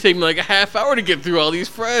 man, it's gonna take me like a half hour to get through all these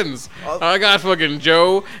friends. I got fucking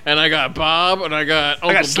Joe, and I got Bob, and I got Uncle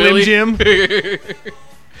I got Slim Billy. Jim.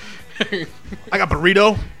 I got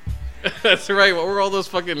Burrito. That's right. What were all those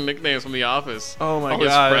fucking nicknames from The Office? Oh my all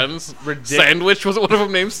God. his friends. Ridiculous. Sandwich, was it one of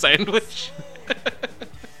them named Sandwich?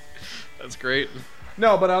 That's great.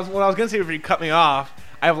 No, but what I was gonna say before you cut me off,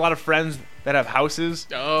 I have a lot of friends that have houses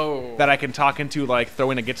Oh. that I can talk into, like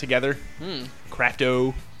throw in a get together.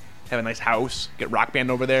 Crafto, have a nice house, get Rock Band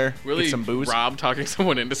over there, Really, get some booze. Rob talking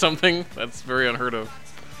someone into something? That's very unheard of.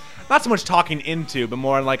 Not so much talking into, but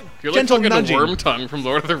more like You're like gentle fucking nudging. Worm Tongue from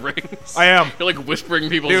Lord of the Rings. I am. You're like whispering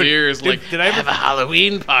people's Dude, ears, did- like, did I ever- have a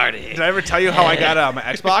Halloween party. Did I ever tell you how I got my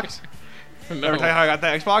Xbox? No. Ever tell you how I got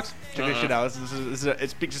that Xbox? Check this Uh-uh. shit out. This is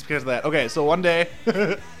it's just because of that. Okay, so one day,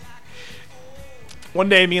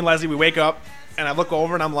 me and Leslie, we wake up, and I look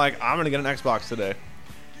over, and I'm like, I'm gonna get an Xbox today.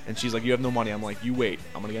 And she's like, you have no money. I'm like, you wait.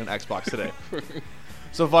 I'm gonna get an Xbox today.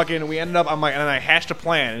 So fucking, we ended up. I'm like, and then I hashed a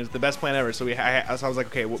plan. It's the best plan ever. So so I was like,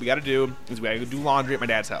 okay, what we got to do is we got to do laundry at my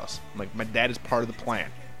dad's house. I'm like, my dad is part of the plan.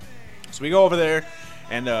 So we go over there,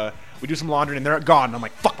 and we do some laundry, and they're gone. And I'm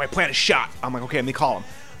like, fuck, my plan is shot. I'm like, okay, let me call him.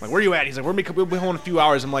 I'm like, where are you at? He's like, we'll be home in a few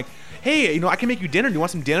hours. I'm like, hey, I can make you dinner. Do you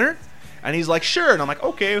want some dinner? And he's like, sure. And I'm like,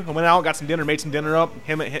 okay. I went out, got some dinner, made some dinner up.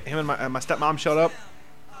 Him and my stepmom showed up.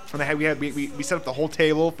 And we set up the whole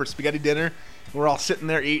table for spaghetti dinner. We're all sitting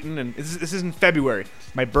there eating, and this is in February.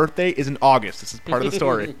 My birthday is in August. This is part of the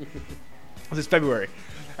story. This is February,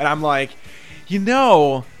 and I'm like,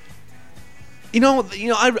 I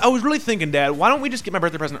was really thinking, Dad, why don't we just get my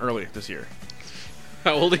birthday present early this year?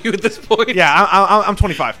 How old are you at this point? Yeah, I'm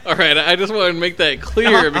 25. All right, I just want to make that clear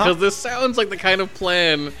Uh-huh, because this sounds like the kind of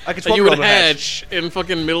plan Like a that you would 12-year-old would hatch. hatch in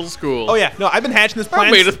fucking middle school. Oh yeah, no, I've been hatching this plan.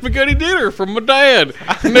 I made a spaghetti dinner from my dad.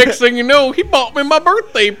 Next thing you know, he bought me my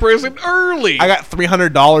birthday present early. I got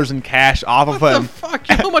 $300 in cash off of what him. the fuck?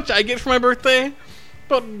 You know how much I get for my birthday?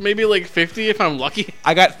 About maybe like 50 if I'm lucky.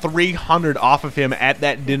 I got $300 off of him at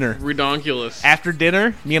that dinner. Redonkulous. After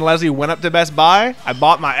dinner, me and Leslie went up to Best Buy. I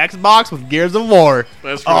bought my Xbox with Gears of War.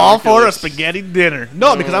 That's all for a redonkulous. spaghetti dinner.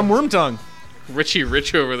 No, because I'm worm tongue. Richie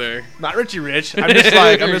Rich over there. Not Richie Rich. I'm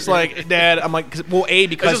just like, Dad. I'm like, because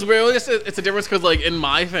It's just really it's a difference because like in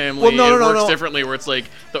my family Well, no, it no, works no. differently where it's like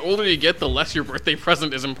the older you get the less your birthday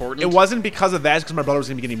present is important. it wasn't because of that. It's because my brother was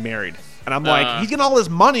gonna be getting married, and I'm like, he's getting all this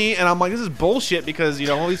money, and I'm like, this is bullshit because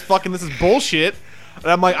all these fucking this is bullshit, and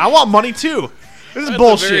I'm like, I want money too. This is That's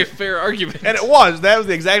bullshit. a very fair argument. And it was. That was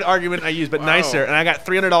the exact argument I used, but Wow. nicer. And I got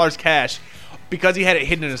 $300 cash because he had it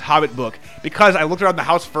hidden in his Hobbit book. Because I looked around the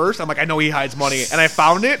house first, I'm like, I know he hides money. And I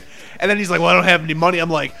found it. And then he's like, well, I don't have any money. I'm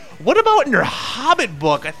like, what about in your Hobbit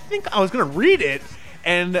book? I think I was going to read it.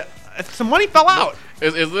 And some money fell out.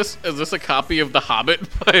 Is this a copy of The Hobbit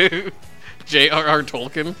by J.R.R.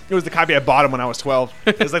 Tolkien? It was the copy I bought him when I was 12.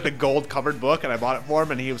 It was like the gold covered book, and I bought it for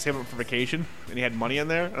him, and he was saving it for vacation, and he had money in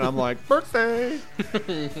there, and I'm like, birthday.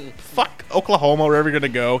 Fuck Oklahoma, wherever you're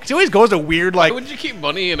going to go. Because he always goes to weird, Why like, would you keep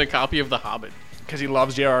money in a copy of The Hobbit? because he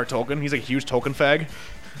loves J.R.R. Tolkien. He's like a huge Tolkien fag.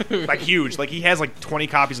 Like huge. Like he has like 20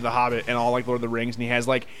 copies of The Hobbit and all like Lord of the Rings, and he has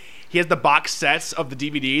the box sets of the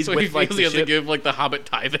DVDs So with he feels like he the has to shit. give like the Hobbit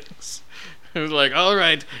tithings. It was like, all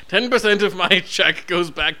right, 10% of my check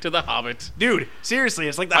goes back to The Hobbit. Dude, seriously,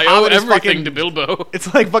 it's like the I owe Hobbit is everything fucking to Bilbo.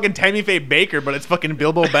 It's like fucking Tammy Faye Baker, but it's fucking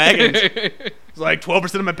Bilbo Baggins. It's like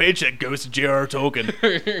 12% of my paycheck goes to J.R.R.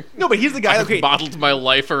 Tolkien. No, but he's the guy. I've Okay, bottled my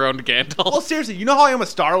life around Gandalf. well, seriously, you know how I am with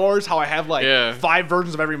Star Wars? How I have like Yeah. 5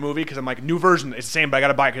 versions of every movie because I'm like, new version, it's the same, but I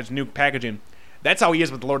gotta buy it because it's new packaging. That's how he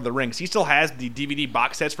is with The Lord of the Rings. He still has the DVD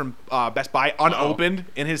box sets from Best Buy unopened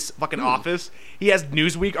in his fucking office. He has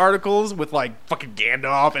Newsweek articles with like fucking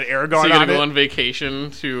Gandalf and Aragorn So you're on gonna it. go on vacation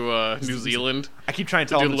to New Zealand I keep trying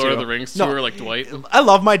to to tell do him the to. Lord of the Rings No, tour like Dwight? I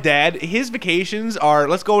love my dad. His vacations are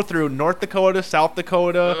let's go through North Dakota, South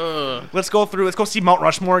Dakota. Ugh. Let's go see Mount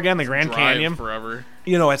Rushmore again, the Grand Drive Canyon. forever.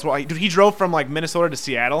 You know, that's why dude, he drove from like Minnesota to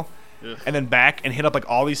Seattle. Ugh. And then back and hit up like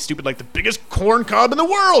all these stupid like the biggest corn cob in the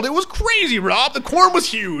world. It was crazy, Rob. The corn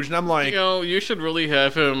was huge, and I'm like, You know, you should really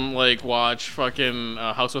have him like watch fucking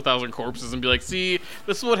House of a Thousand Corpses and be like, see,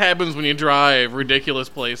 this is what happens when you drive ridiculous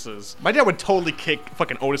places. my dad would totally kick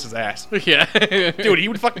fucking Otis's ass, Yeah. dude. He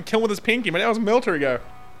would fucking kill him with his pinky. My dad was a military guy.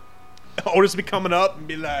 Otis would be coming up and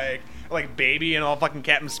be like baby and all fucking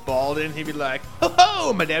Captain Spaulding. He'd be like, ho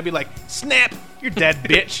ho. My dad'd be like, snap, you're dead,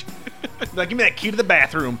 bitch. Like, give me that key to the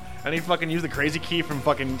bathroom. And he'd fucking use the crazy key from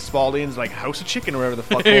fucking Spaulding's like House of Chicken or whatever the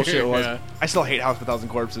fuck bullshit it was. Yeah. I still hate House of a Thousand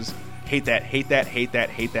Corpses. Hate that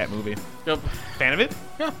movie. Yep. Fan of it?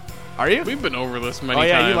 Yeah. Are you? We've been over this many Oh times.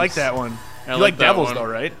 yeah, you like that one. I You like like that Devils one. though,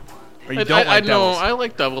 right? Or you I don't like know, Devils? I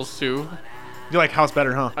like Devils too. You like House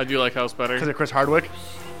better, huh? I do like House better. Because of Chris Hardwick?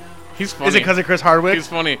 He's funny. Is it because of Chris Hardwick? He's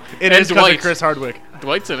funny. It And is because Dwight. of Chris Hardwick.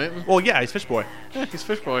 Dwight's in it. Well, yeah, he's Fish Boy. Yeah, he's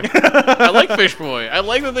Fish Boy. I like Fish Boy. I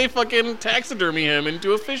like that they fucking taxidermy him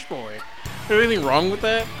into a fish boy. Is there anything wrong with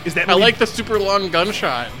that? Is that I movie- like the super long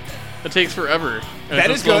gunshot. It takes forever. And That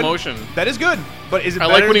it's is in slow good. motion. That is good. But is it I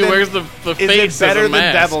better like when he than, wears the is face it better as a than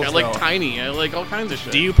mask. Devils, I like though? Tiny. I like all kinds of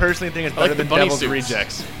shit. Do you personally think it's I like better the than bunny Devil's suits.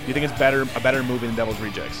 Rejects? Do you think it's a better movie than Devil's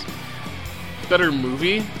Rejects? Better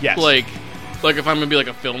movie? Yes. Like if I'm gonna be like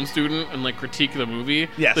a film student and like critique the movie,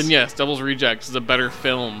 Yes. then yes, Devil's Rejects is a better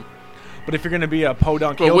film. But if you're gonna be a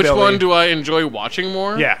podunk But which hillbilly- one do I enjoy watching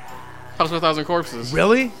more? Yeah. House of a Thousand Corpses.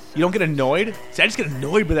 Really? You don't get annoyed? See, I just get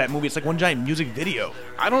annoyed by that movie. It's like one giant music video.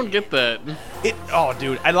 I don't get that. Oh,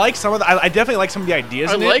 dude, I like some of the. I definitely like some of the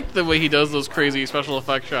ideas. I in it. like the way he does those crazy special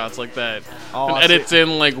effect shots like that, Oh, and see- edits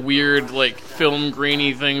in like weird, like film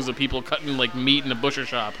grainy things of people cutting like meat in a butcher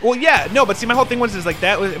shop. Well, yeah, no, but see, my whole thing was is like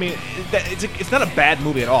that was. I mean, it's not a bad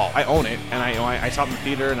movie at all. I own it, and I saw it in the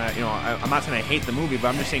theater, and I'm not saying I hate the movie, but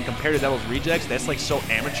I'm just saying compared to Devil's Rejects, that's like so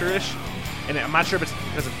amateurish. And I'm not sure if it's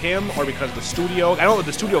because of him or because of the studio. I know that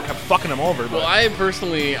the studio kept fucking him over. But Well, I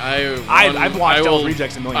personally, I've watched Devil's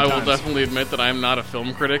Rejects a million I times. will definitely admit that I'm not a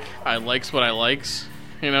film critic. I likes what I likes,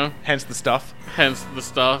 you know. hence the stuff. Hence the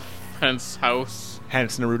stuff. Hence House.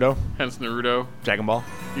 Hence Naruto, Hence Naruto. Dragon Ball.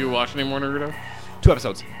 You watch any more Naruto? 2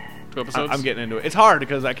 episodes. 2 episodes. I'm getting into it. It's hard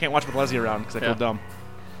because I can't watch with Leslie around because I Yeah. feel dumb.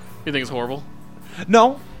 You think it's horrible?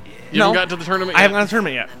 No. You no. haven't got to the tournament. I yet? haven't got to the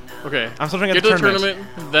tournament yet. Okay. I'm still trying to get get to the the tournament.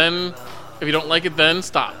 tournament. Then, if you don't like it, then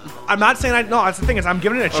stop. I'm not saying no. That's the thing is I'm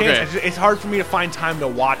giving it a chance. Okay. It's hard for me to find time to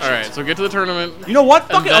watch All right. it. So get to the tournament. You know what?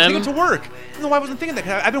 Fuck And it. I'll take then- it to work. No, I wasn't thinking that.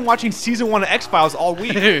 'Cause I've been watching season 1 of X-Files all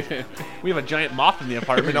week. We have a giant moth in the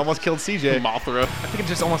apartment. Almost killed CJ. Mothra. I think it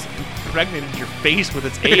just almost impregnated your face with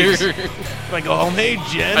its eggs. Like, oh, hey,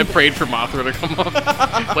 Jen. I prayed for Mothra to come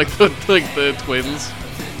up, like the twins.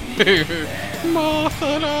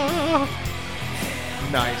 Mothra.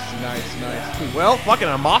 Nice. Well, fucking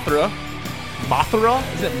a Mothra.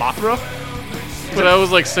 Mothra? Is it Mothra? But I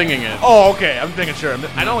was like singing it. Oh, okay. I'm thinking sure.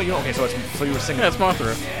 I know you. Okay, so you were singing. Yeah, it's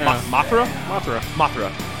Mothra. Yeah. Mothra.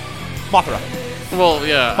 Mothra. Well,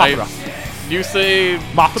 yeah. Mothra. You say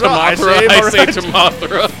Mothra, to I Mothra. say I say Mothra. to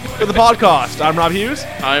Mothra. For the podcast, I'm Rob Hughes.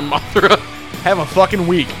 I'm Mothra. Have a fucking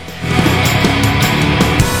week.